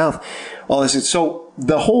fingers in my mouth. All this. So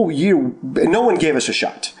the whole year, no one gave us a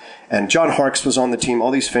shot. And John Harkes was on the team. All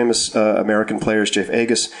these famous American players, Jeff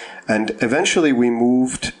Agus, and eventually we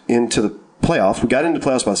moved into the playoffs. We got into the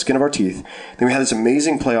playoffs by the skin of our teeth. Then we had this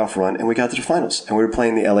amazing playoff run, and we got to the finals. And we were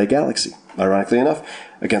playing the LA Galaxy, ironically enough,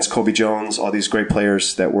 against Kobe Jones, all these great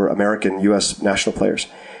players that were American, U.S. national players,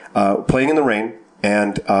 playing in the rain.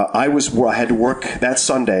 And I had to work that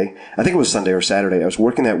Sunday. I think it was Sunday or Saturday. I was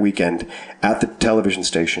working that weekend at the television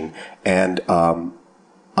station, and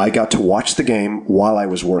I got to watch the game while I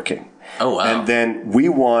was working. Oh, wow. And then we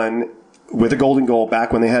won with a golden goal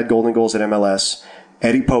back when they had golden goals at MLS.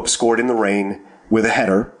 Eddie Pope scored in the rain with a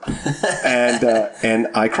header, and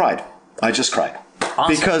I cried. I just cried.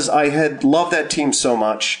 Awesome. Because I had loved that team so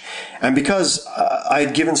much, and because I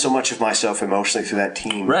had given so much of myself emotionally to that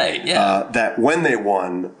team. Right, yeah. That when they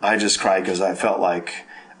won, I just cried because I felt like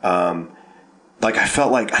I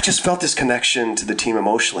just felt this connection to the team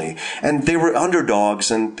emotionally, and they were underdogs,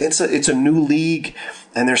 and it's a new league,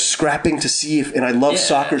 and they're scrapping to see if, and I love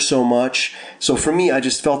soccer so much. So for me, I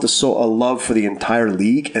just felt a love for the entire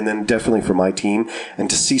league, and then definitely for my team, and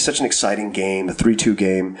to see such an exciting game, a 3-2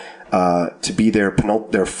 game, to be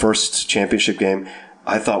their first championship game,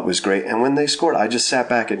 I thought was great. And when they scored, I just sat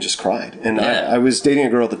back and just cried. And I was dating a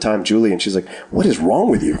girl at the time, Julie, and she's like, "What is wrong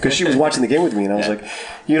with you?" Because she was watching the game with me. And I was like,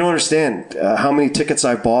 "You don't understand how many tickets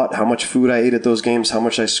I bought, how much food I ate at those games, how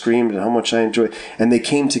much I screamed, and how much I enjoyed." And they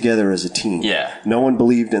came together as a team. Yeah. No one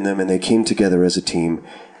believed in them, and they came together as a team.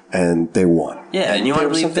 And they won. Yeah, and you want to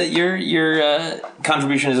believe that your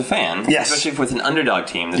contribution as a fan, especially with an underdog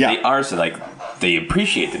team, that they are so they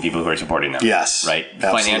appreciate the people who are supporting them. Yes, right.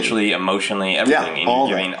 Absolutely. Financially, emotionally, everything, and you're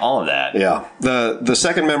giving all of that. Yeah. The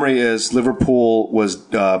second memory is Liverpool was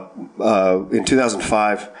in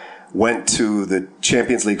 2005. Went to the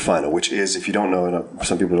Champions League final, which is, if you don't know, and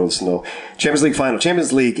some people don't know, Champions League final.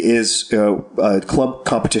 Champions League is a club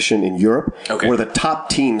competition in Europe where the top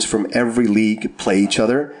teams from every league play each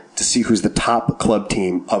other to see who's the top club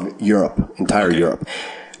team of Europe, entire Europe.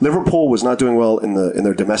 Liverpool was not doing well in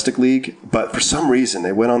their domestic league, but for some reason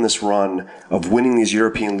they went on this run of winning these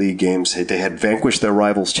European League games. They had vanquished their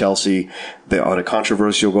rivals Chelsea on a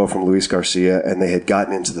controversial goal from Luis Garcia, and they had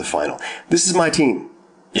gotten into the final. This is my team.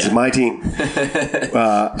 This is my team.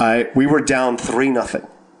 We were down 3-0,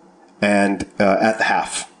 and at the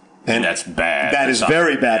half. And that's bad. That is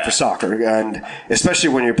very bad for soccer, and especially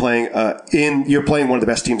when you're playing one of the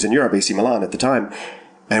best teams in Europe, AC Milan at the time.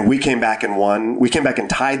 And we came back and won. We came back and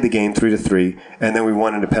tied the game 3-3, and then we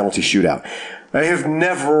won in a penalty shootout. I have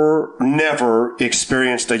never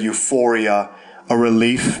experienced a euphoria, a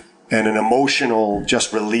relief, and an emotional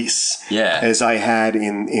just release as I had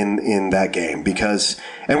in that game, because,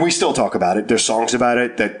 and we still talk about it. There's songs about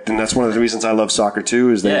it, and that's one of the reasons I love soccer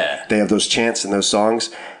too, is that they have those chants and those songs.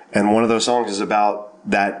 And one of those songs is about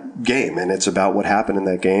that game, and it's about what happened in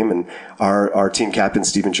that game. And our team captain,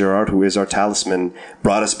 Steven Gerrard, who is our talisman,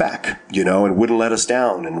 brought us back, and wouldn't let us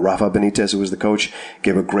down. And Rafa Benitez, who was the coach,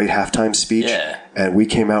 gave a great halftime speech. And we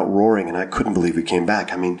came out roaring, and I couldn't believe we came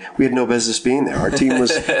back. I mean, we had no business being there. Our team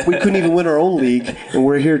we couldn't even win our own league, and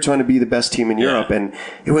we're here trying to be the best team in Europe. And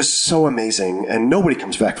it was so amazing. And nobody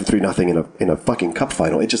comes back from 3-0 in a fucking cup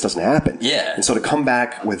final. It just doesn't happen. And so to come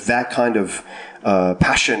back with that kind of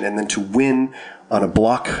passion, and then to win on a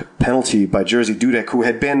block penalty by Jerzy Dudek, who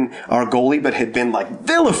had been our goalie but had been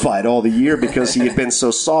vilified all the year because he had been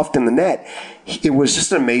so soft in the net. It was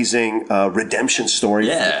just an amazing redemption story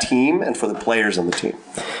for the team and for the players on the team.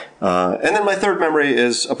 And then my third memory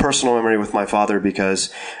is a personal memory with my father,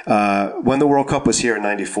 because when the World Cup was here in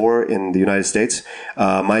 '94 in the United States,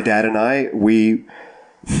 my dad and I,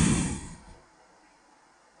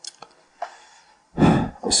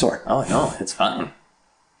 I'm sorry. Oh, no, it's fine.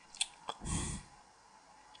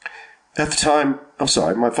 At the time, I'm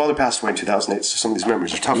sorry, my father passed away in 2008, so some of these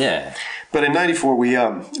memories are tough. Yeah. But in '94, we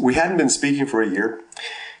hadn't been speaking for a year,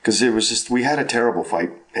 because it was just, we had a terrible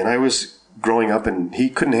fight. And I was growing up, and he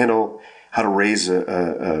couldn't handle how to raise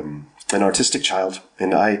an artistic child.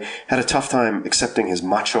 And I had a tough time accepting his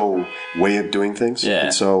macho way of doing things.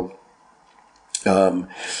 And so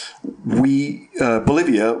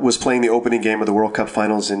Bolivia was playing the opening game of the World Cup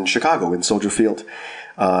finals in Chicago in Soldier Field.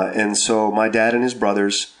 And so my dad and his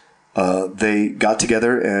brothers, they got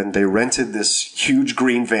together and they rented this huge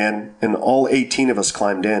green van, and all 18 of us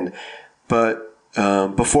climbed in. But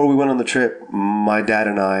before we went on the trip, my dad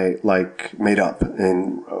and I made up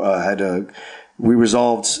and we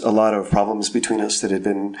resolved a lot of problems between us that had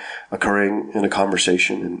been occurring in a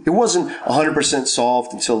conversation. And it wasn't 100%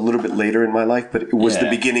 solved until a little bit later in my life, but it was the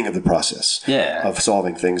beginning of the process of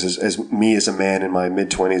solving things as me as a man in my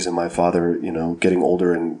mid-20s, and my father, getting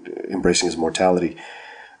older and embracing his mortality.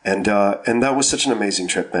 And that was such an amazing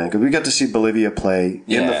trip, man, because we got to see Bolivia play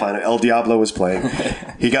in the final. El Diablo was playing.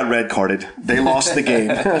 He got red carded. They lost the game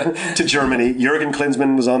to Germany. Jurgen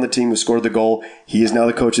Klinsmann was on the team who scored the goal. He is now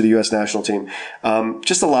the coach of the U.S. national team.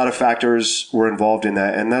 Just a lot of factors were involved in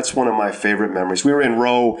that, and that's one of my favorite memories. We were in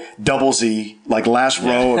row double Z, last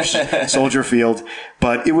row of Soldier Field,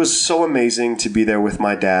 but it was so amazing to be there with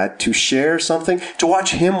my dad, to share something, to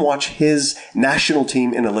watch him watch his national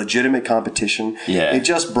team in a legitimate competition. It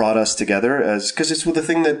just brought us together, because it's the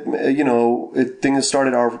thing that thing that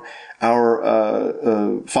started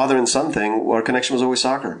our father and son thing, our connection was always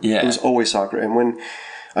soccer. Yeah. It was always soccer. And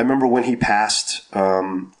I remember when he passed,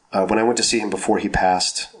 when I went to see him before he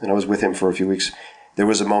passed, and I was with him for a few weeks, there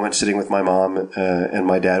was a moment sitting with my mom and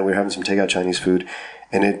my dad. We were having some takeout Chinese food,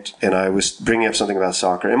 and I was bringing up something about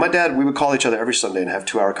soccer. And my dad, we would call each other every Sunday and have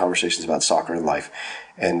 2-hour conversations about soccer and life.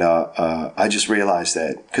 And I just realized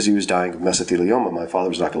that because he was dying of mesothelioma, my father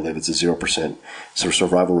was not going to live. It's a 0% sort of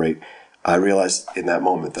survival rate. I realized in that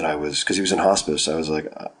moment that because he was in hospice, I was like,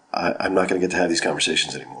 I'm not going to get to have these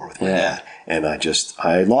conversations anymore with my dad. And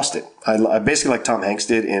I lost it. I basically, like Tom Hanks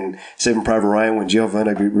did in Saving Private Ryan when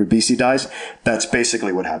Giovanni Ribisi dies, that's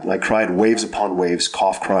basically what happened. I cried waves upon waves,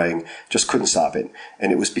 cough crying, just couldn't stop it.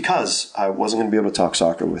 And it was because I wasn't going to be able to talk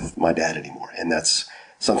soccer with my dad anymore. And that's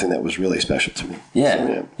something that was really special to me. Yeah.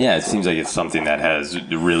 So, it seems like it's something that has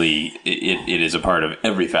really, it is a part of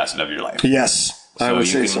every facet of your life. Yes. So I would you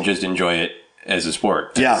say can so. just enjoy it as a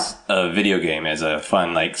sport, as a video game, as a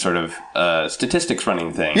fun, like, sort of statistics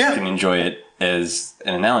running thing. Yeah. You can enjoy it as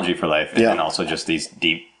an analogy for life, and also just these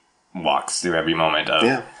deep walks through every moment of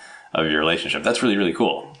your relationship. That's really, really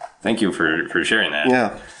cool. Thank you for sharing that.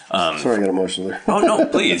 Yeah. Sorry, I got emotional there. Oh, no,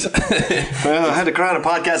 please. Well, I had to cry on a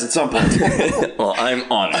podcast at some point. Well,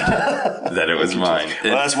 I'm honored that it was mine.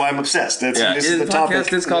 Well, that's why I'm obsessed. This is the podcast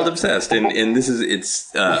topic. is called Obsessed, and this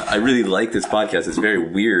is I really like this podcast. It's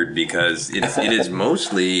very weird because it is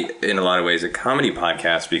mostly in a lot of ways a comedy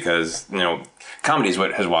podcast because comedy is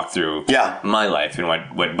what has walked through my life and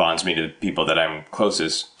what bonds me to the people that I'm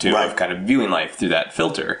closest to, of kind of viewing life through that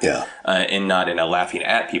filter, and not in a laughing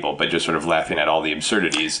at people, but just sort of laughing at all the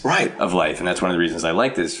absurdities of life. And that's one of the reasons I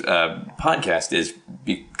like this podcast is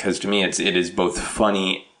because to me it is both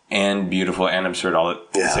funny and beautiful and absurd all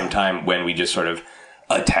at the same time when we just sort of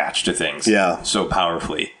attach to things so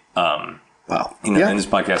powerfully. Wow. And this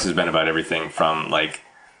podcast has been about everything from like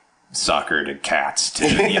soccer to cats to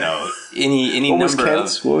any number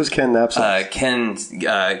of. What was Ken Knapsack's?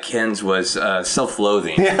 Ken's was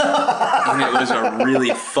self-loathing, and it was a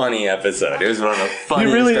really funny episode. It was one of the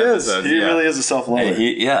funniest episodes. He really is a self-loather.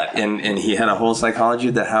 And he had a whole psychology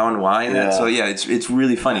of the how and why and that. So it's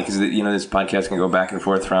really funny because this podcast can go back and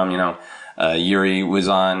forth from Yuri was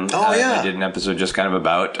on. I did an episode just kind of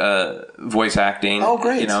about voice acting. Oh,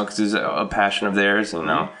 great! Because it's a passion of theirs.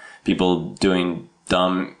 People doing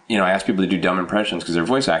dumb. I ask people to do dumb impressions because they're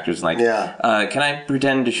voice actors. Like, can I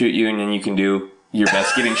pretend to shoot you and then you can do your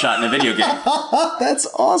best getting shot in a video game? That's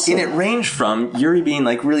awesome. And it ranged from Yuri being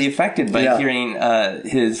like really affected by hearing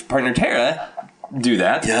his partner Tara do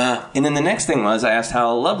that. Yeah. And then the next thing was I asked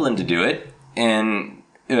Hal Loveland to do it, and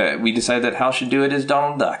we decided that Hal should do it as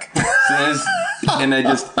Donald Duck. And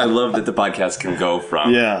I love that the podcast can go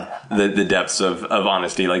from the depths of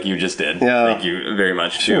honesty like you just did. Yeah. Thank you very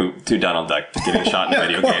much to Donald Duck getting shot in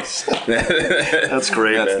video games. That's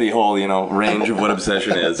great. That's the whole, range of what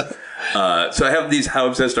obsession is. So I have these how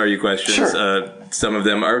obsessed are you questions. Sure. Some of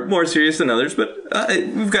them are more serious than others, but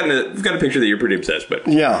we've got a picture that you're pretty obsessed with.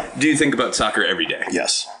 Yeah. Do you think about soccer every day?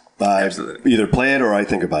 Yes. I either play it or I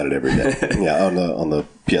think about it every day. On the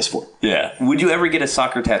PS4. Yeah. Would you ever get a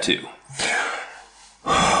soccer tattoo?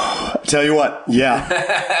 Tell you what,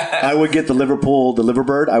 I would get the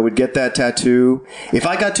liverbird. I would get that tattoo. If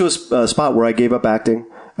I got to a spot where I gave up acting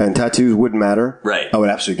and tattoos wouldn't matter, I would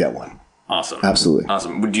absolutely get one. Awesome. Absolutely.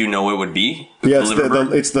 Awesome. Would you know what it would be? Yeah, it's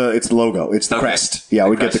the logo. It's the crest. Yeah, I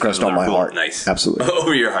would get the crest on my heart. Nice. Absolutely.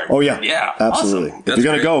 Over your heart. Oh, yeah. Yeah. Absolutely. Awesome. If you're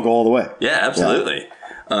going to go all the way. Yeah, absolutely.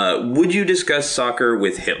 Yeah. Would you discuss soccer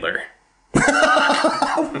with Hitler?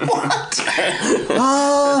 What?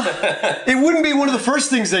 It wouldn't be one of the first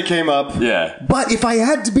things that came up. Yeah. But if I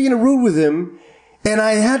had to be in a room with him and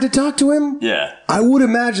I had to talk to him, I would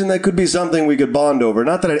imagine that could be something we could bond over.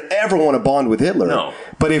 Not that I'd ever want to bond with Hitler. No.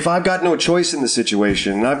 But if I've got no choice in the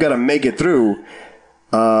situation and I've got to make it through,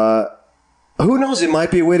 who knows? It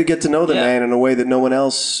might be a way to get to know the man in a way that no one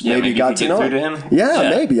else maybe got to know him.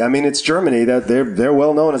 Yeah, maybe. I mean, it's Germany. That they're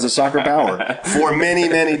well known as a soccer power for many,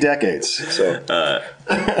 many decades. So,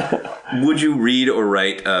 would you read or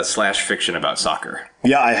write slash fiction about soccer?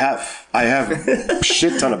 Yeah, I have. I have a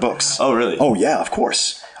shit ton of books. Oh, really? Oh, yeah. Of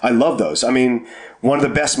course. I love those. I mean, one of the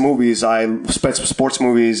best movies, sports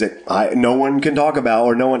movies that no one can talk about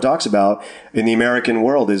or no one talks about in the American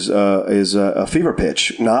world is a Fever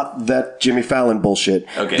Pitch. Not that Jimmy Fallon bullshit.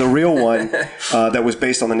 Okay. The real one that was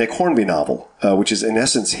based on the Nick Hornby novel, which is in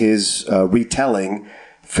essence his retelling,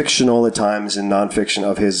 fictional at times and nonfiction,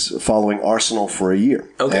 of his following Arsenal for a year.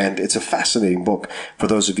 Okay. And it's a fascinating book for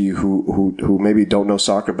those of you who maybe don't know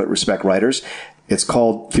soccer but respect writers. It's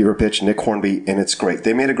called Fever Pitch, Nick Hornby, and it's great.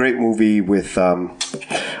 They made a great movie with Colin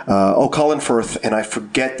Firth, and I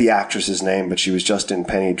forget the actress's name, but she was just in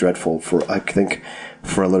Penny Dreadful for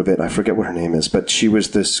a little bit. I forget what her name is, but she was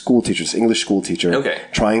the school teacher, this English school teacher,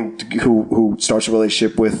 who starts a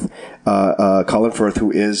relationship with Colin Firth,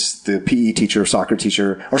 who is the PE teacher, soccer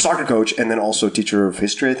teacher, or soccer coach, and then also teacher of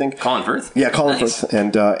history, I think. Colin Firth? Yeah, Colin Firth.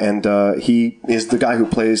 And he is the guy who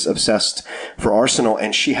plays Obsessed for Arsenal,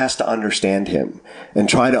 and she has to understand him and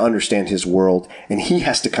try to understand his world, and he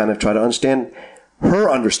has to kind of try to understand her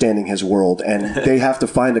understanding his world, and they have to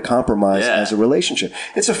find a compromise as a relationship.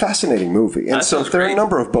 It's a fascinating movie. And so there are a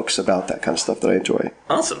number of books about that kind of stuff that I enjoy.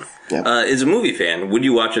 Awesome. Yeah. As a movie fan, would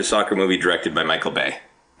you watch a soccer movie directed by Michael Bay?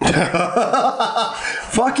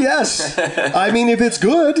 Fuck yes. I mean, if it's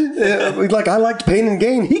good, I liked Pain and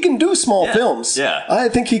Gain. He can do small films. Yeah. I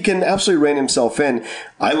think he can absolutely rein himself in.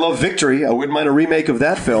 I love Victory. I wouldn't mind a remake of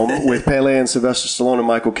that film with Pele and Sylvester Stallone and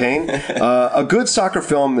Michael Caine. A good soccer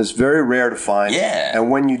film is very rare to find. Yeah. And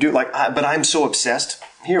when you do, but I'm so obsessed.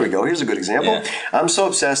 Here we go. Here's a good example. Yeah. I'm so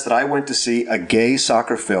obsessed that I went to see a gay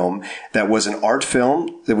soccer film that was an art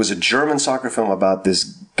film. It was a German soccer film about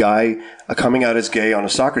this guy coming out as gay on a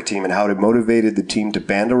soccer team and how it motivated the team to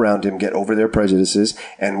band around him, get over their prejudices,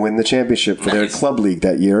 and win the championship for their club league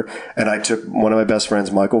that year. And I took one of my best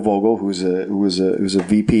friends, Michael Vogel, who was a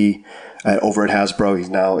VP over at Hasbro.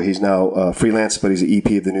 He's now freelance, but he's an EP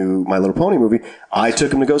of the new My Little Pony movie. I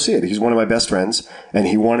took him to go see it. He's one of my best friends, and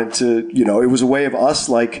he wanted to, it was a way of us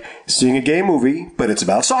seeing a gay movie, but it's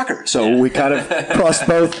about soccer. So we kind of crossed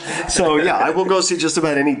both. So yeah, I will go see just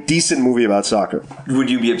about any decent movie about soccer. Would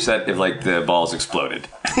you be upset if the balls exploded,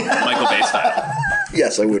 Michael Bay style?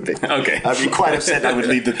 Yes, I would be. Okay. I'd be quite upset. I would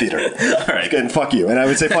leave the theater. All right. And fuck you. And I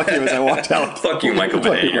would say fuck you as I walked out. Fuck you, Michael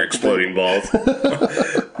Bay, and your exploding balls.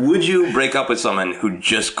 Would you break up with someone who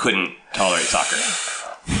just couldn't tolerate soccer?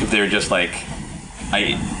 If they're just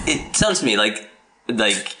it sounds to me like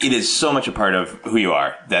it is so much a part of who you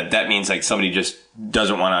are that means somebody just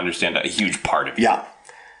doesn't want to understand a huge part of you. Yeah.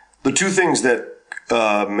 The two things that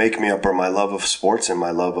make me up are my love of sports and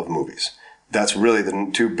my love of movies. That's really the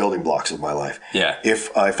two building blocks of my life. Yeah.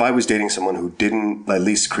 If I was dating someone who didn't at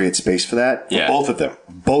least create space for that, both of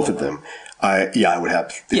them, I would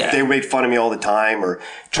have. If they made fun of me all the time or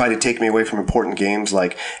try to take me away from important games,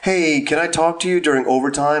 like, hey, can I talk to you during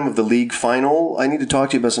overtime of the league final? I need to talk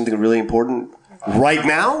to you about something really important. Right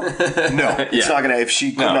now? No. It's not going to. If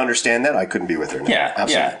she couldn't understand that, I couldn't be with her. No. Yeah.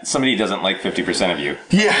 Absolutely. Yeah. Somebody doesn't like 50% of you.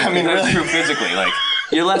 Yeah. I mean, that's really. true physically.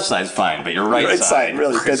 Your left side's fine, but your right side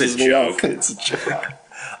really pisses me off. It's a joke.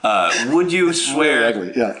 Would you swear?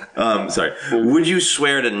 Ugly. Yeah. Sorry. Would you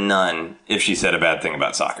swear to none if she said a bad thing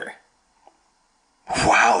about soccer?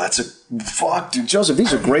 Wow, that's fuck, dude. Joseph,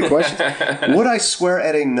 these are great questions. Would I swear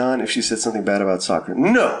at a nun if she said something bad about soccer?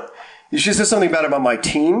 No. If she said something bad about my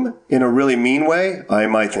team in a really mean way, I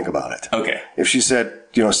might think about it. Okay. If she said,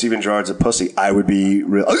 Steven Gerrard's a pussy, I would be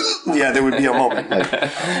real. Yeah, there would be a moment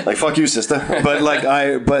like fuck you, sister.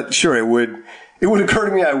 But sure, it would occur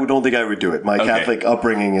to me. I don't think I would do it. My Catholic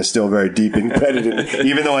upbringing is still very deep embedded in me.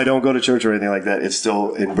 Even though I don't go to church or anything like that, it's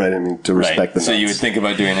still inbred in me to respect the nuns. So you would think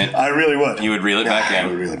about doing it? I really would. You would reel it back in? I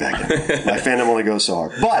would reel it back in. My fandom only goes so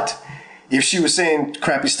hard. But if she was saying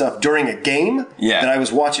crappy stuff during a game that I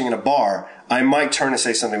was watching in a bar, I might turn and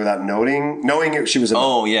say something without knowing she was a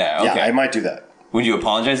Oh, yeah. Okay. Yeah, I might do that. Would you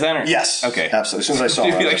apologize then? Or? Yes. Okay. Absolutely. As soon as I saw her.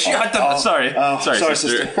 You'd be like, shut up. Sorry. Sorry,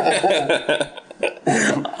 sister.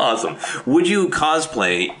 Awesome. Would you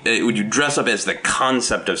cosplay, would you dress up as the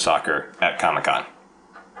concept of soccer at Comic-Con?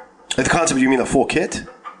 The concept, you mean a full kit?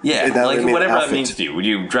 Yeah, whatever that means to you. Would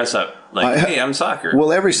you dress up hey, I'm soccer?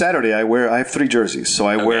 Well, every Saturday I have 3 jerseys. So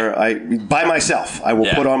by myself, I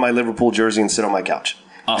will put on my Liverpool jersey and sit on my couch.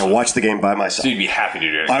 Awesome. And watch the game by myself. So you'd be happy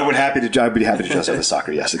to do it. I'd be happy to dress up as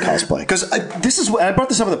soccer, yes, at cosplay. Because I brought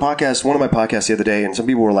this up on the podcast, one of my podcasts the other day, and some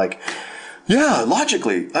people were like, yeah,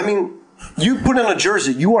 logically. I mean, you put on a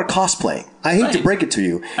jersey, you are cosplaying. I hate to break it to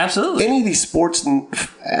you. Absolutely. Any of these sports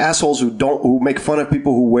assholes who make fun of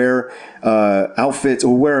people who wear outfits,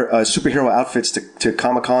 who wear superhero outfits to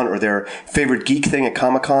Comic-Con or their favorite geek thing at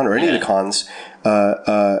Comic-Con or any of the cons,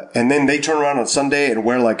 and then they turn around on Sunday and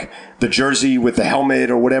wear the jersey with the helmet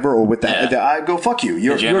or whatever, or with I go, fuck you.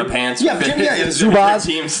 You're pants.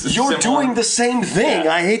 Zubaz. You're doing the same thing.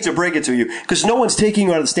 I hate to break it to you, because no one's taking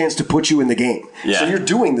you out of the stands to put you in the game. Yeah. So you're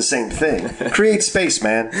doing the same thing. Create space,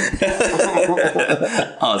 man.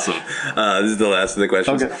 Awesome. This is the last of the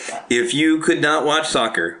questions. Okay. If you could not watch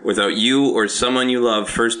soccer without you or someone you love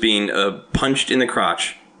first being punched in the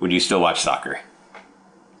crotch, would you still watch soccer?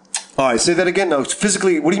 All right, say that again. No,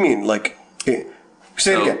 physically, what do you mean?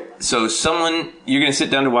 Say it again. So you're going to sit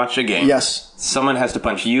down to watch a game. Yes. Someone has to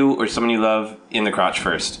punch you or someone you love in the crotch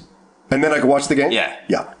first. And then I can watch the game? Yeah.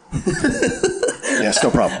 Yeah. Yes,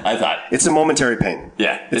 no problem. I thought. It's a momentary pain.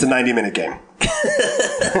 Yeah. It's a 90-minute game.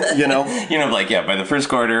 You know? By the first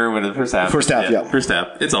quarter, the first half. First half, yeah. First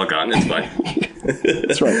half. It's all gone. It's fine.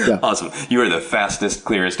 That's right, yeah. Awesome. You are the fastest,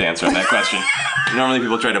 clearest answer on that question. Normally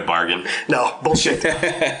people try to bargain. No, bullshit.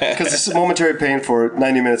 Because it's a momentary pain for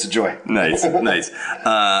 90 minutes of joy. Nice.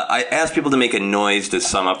 I asked people to make a noise to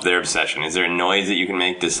sum up their obsession. Is there a noise that you can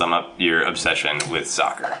make to sum up your obsession with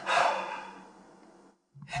soccer?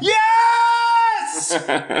 Yes!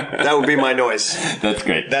 That would be my noise. That's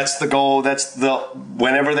great. That's the goal. That's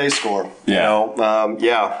whenever they score. Yeah.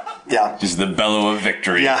 Yeah. Just the bellow of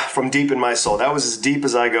victory. Yeah, from deep in my soul. That was as deep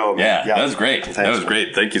as I go. Yeah, that was great. Thanks, that was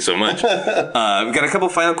great. Thank you so much. We've got a couple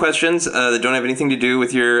final questions that don't have anything to do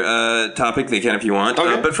with your topic. They can if you want.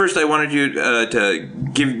 Okay. But first, I wanted you to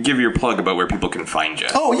give your plug about where people can find you.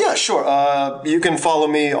 Oh, yeah, sure. You can follow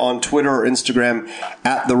me on Twitter or Instagram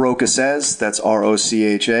at The Rocha Says. That's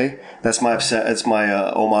ROCHA. That's my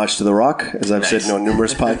homage to The Rock, as I've said on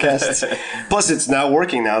numerous podcasts. Plus, it's now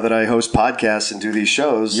working now that I host podcasts and do these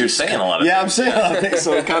shows. You're saying a lot of things. I'm saying a lot of things,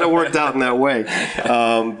 so it kind of worked out in that way.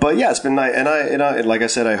 But yeah, it's been nice. And I like I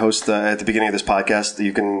said, I host at the beginning of this podcast.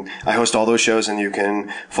 I host all those shows, and you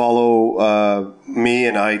can follow me,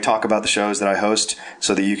 and I talk about the shows that I host,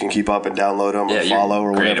 so that you can keep up and download them or follow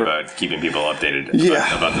or great whatever. About keeping people updated.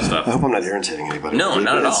 About the stuff. I hope I'm not irritating anybody. No,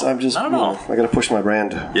 not at all. I'm just, not at all. I got to push my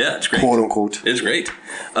brand. Yeah, it's great. Quote unquote. It's great.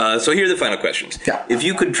 So here are the final questions. Yeah. If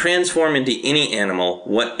you could transform into any animal,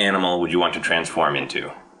 what animal would you want to transform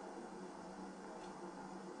into?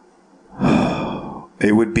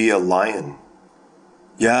 It would be a lion.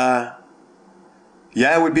 Yeah.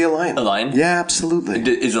 Yeah, it would be a lion. A lion? Yeah, absolutely.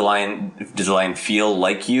 Does a lion feel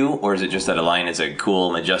like you, or is it just that a lion is a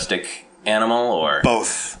cool, majestic animal, or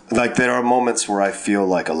both? Like, there are moments where I feel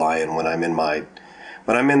like a lion when I'm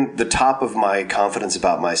in the top of my confidence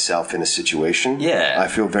about myself in a situation. Yeah. I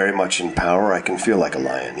feel very much in power. I can feel like a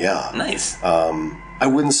lion. Yeah. Nice. I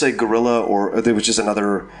wouldn't say gorilla, or there was just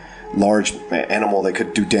another large animal that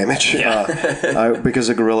could do damage. Yeah. Because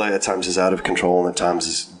a gorilla at times is out of control and at times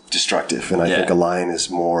is destructive. And I think a lion is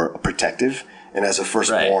more protective. And as a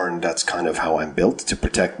firstborn, that's kind of how I'm built, to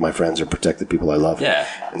protect my friends or protect the people I love. Yeah.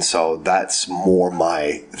 And so that's more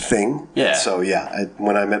my thing. Yeah. So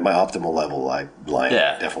when I'm at my optimal level, lion,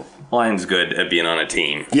 definitely. Lion's good at being on a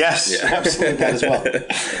team. Yes, absolutely, that as well.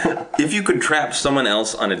 If you could trap someone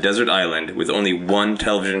else on a desert island with only one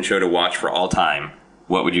television show to watch for all time,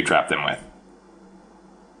 what would you trap them with?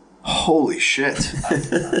 Holy shit.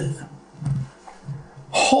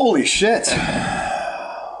 Holy shit.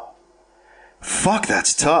 Fuck,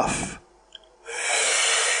 that's tough.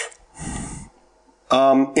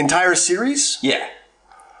 Entire series? Yeah.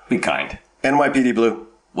 Be kind. NYPD Blue.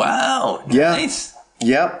 Wow. Yeah. Nice.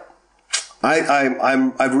 Yep.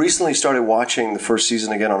 I've recently started watching the first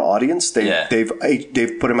season again on Audience. They've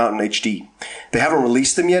put them out in HD. They haven't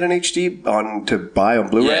released them yet in HD to buy on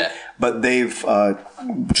Blu-ray, but they've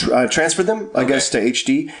transferred them, I guess, to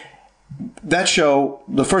HD. That show,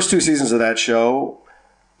 the first two seasons of that show,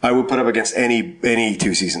 I would put up against any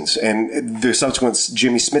two seasons, and the subsequent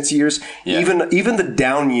Jimmy Smits years, even the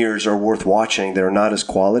down years are worth watching. They're not as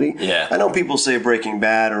quality. Yeah. I know people say Breaking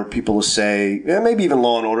Bad, or people say maybe even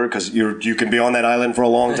Law and Order, because you can be on that island for a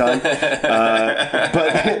long time.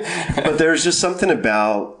 But there's just something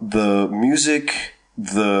about the music,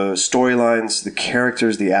 the storylines, the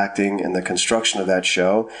characters, the acting, and the construction of that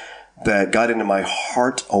show that got into my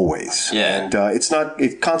heart always. Yeah. And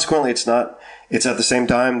consequently, it's not. It's at the same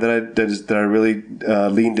time that I really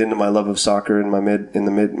leaned into my love of soccer in my mid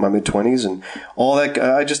 20s, and all that.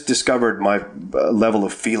 I just discovered my level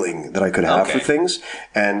of feeling that I could have for things,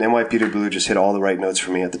 and NYPD Blue just hit all the right notes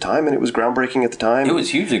for me at the time, and it was groundbreaking at the time. It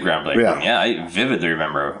was hugely groundbreaking. Yeah, I vividly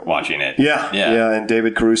remember watching it. Yeah. And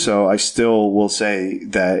David Caruso, I still will say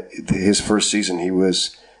that his first season, he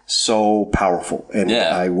was so powerful, and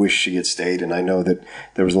I wish he had stayed. And I know that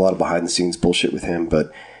there was a lot of behind the scenes bullshit with him,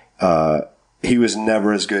 but he was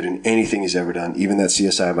never as good in anything he's ever done. Even that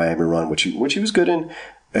CSI Miami run, which he was good in,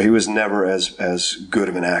 he was never as good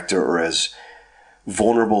of an actor or as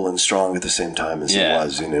vulnerable and strong at the same time as he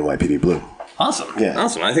was in NYPD Blue. Awesome. Yeah.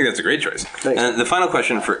 Awesome. I think that's a great choice. Thanks. And the final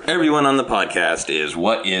question for everyone on the podcast is,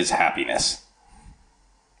 what is happiness?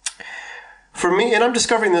 For me, and I'm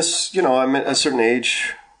discovering this, I'm at a certain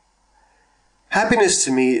age. Happiness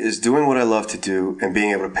to me is doing what I love to do and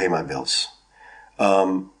being able to pay my bills.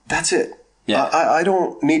 That's it. Yeah. I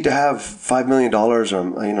don't need to have $5 million, or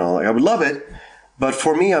I would love it, But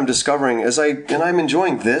for me, I'm discovering I'm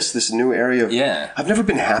enjoying this new area of, I've never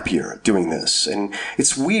been happier doing this. And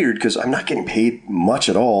it's weird because I'm not getting paid much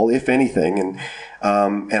at all, if anything. And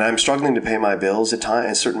I'm struggling to pay my bills at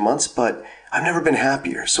certain months, but I've never been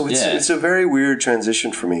happier. So it's a very weird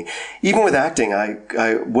transition for me. Even with acting,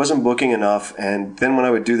 I wasn't booking enough. And then when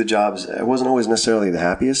I would do the jobs, I wasn't always necessarily the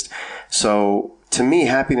happiest. So to me,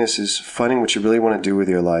 happiness is finding what you really want to do with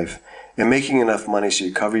your life and making enough money so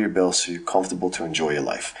you cover your bills so you're comfortable to enjoy your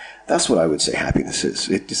life. That's what I would say happiness is.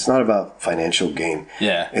 It's not about financial gain.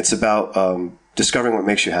 Yeah. It's about discovering what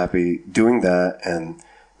makes you happy, doing that, and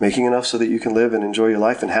making enough so that you can live and enjoy your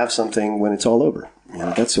life and have something when it's all over.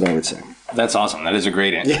 That's what I would say. That's awesome. That is a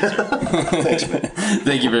great answer. Yeah. Thanks, man.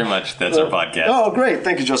 Thank you very much. That's our podcast. Oh, great.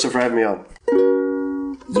 Thank you, Joseph, for having me on.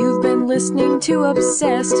 You've been listening to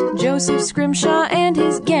Obsessed. Joseph Scrimshaw and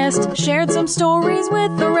his guest shared some stories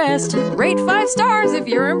with the rest. Rate 5 stars if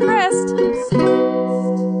you're impressed.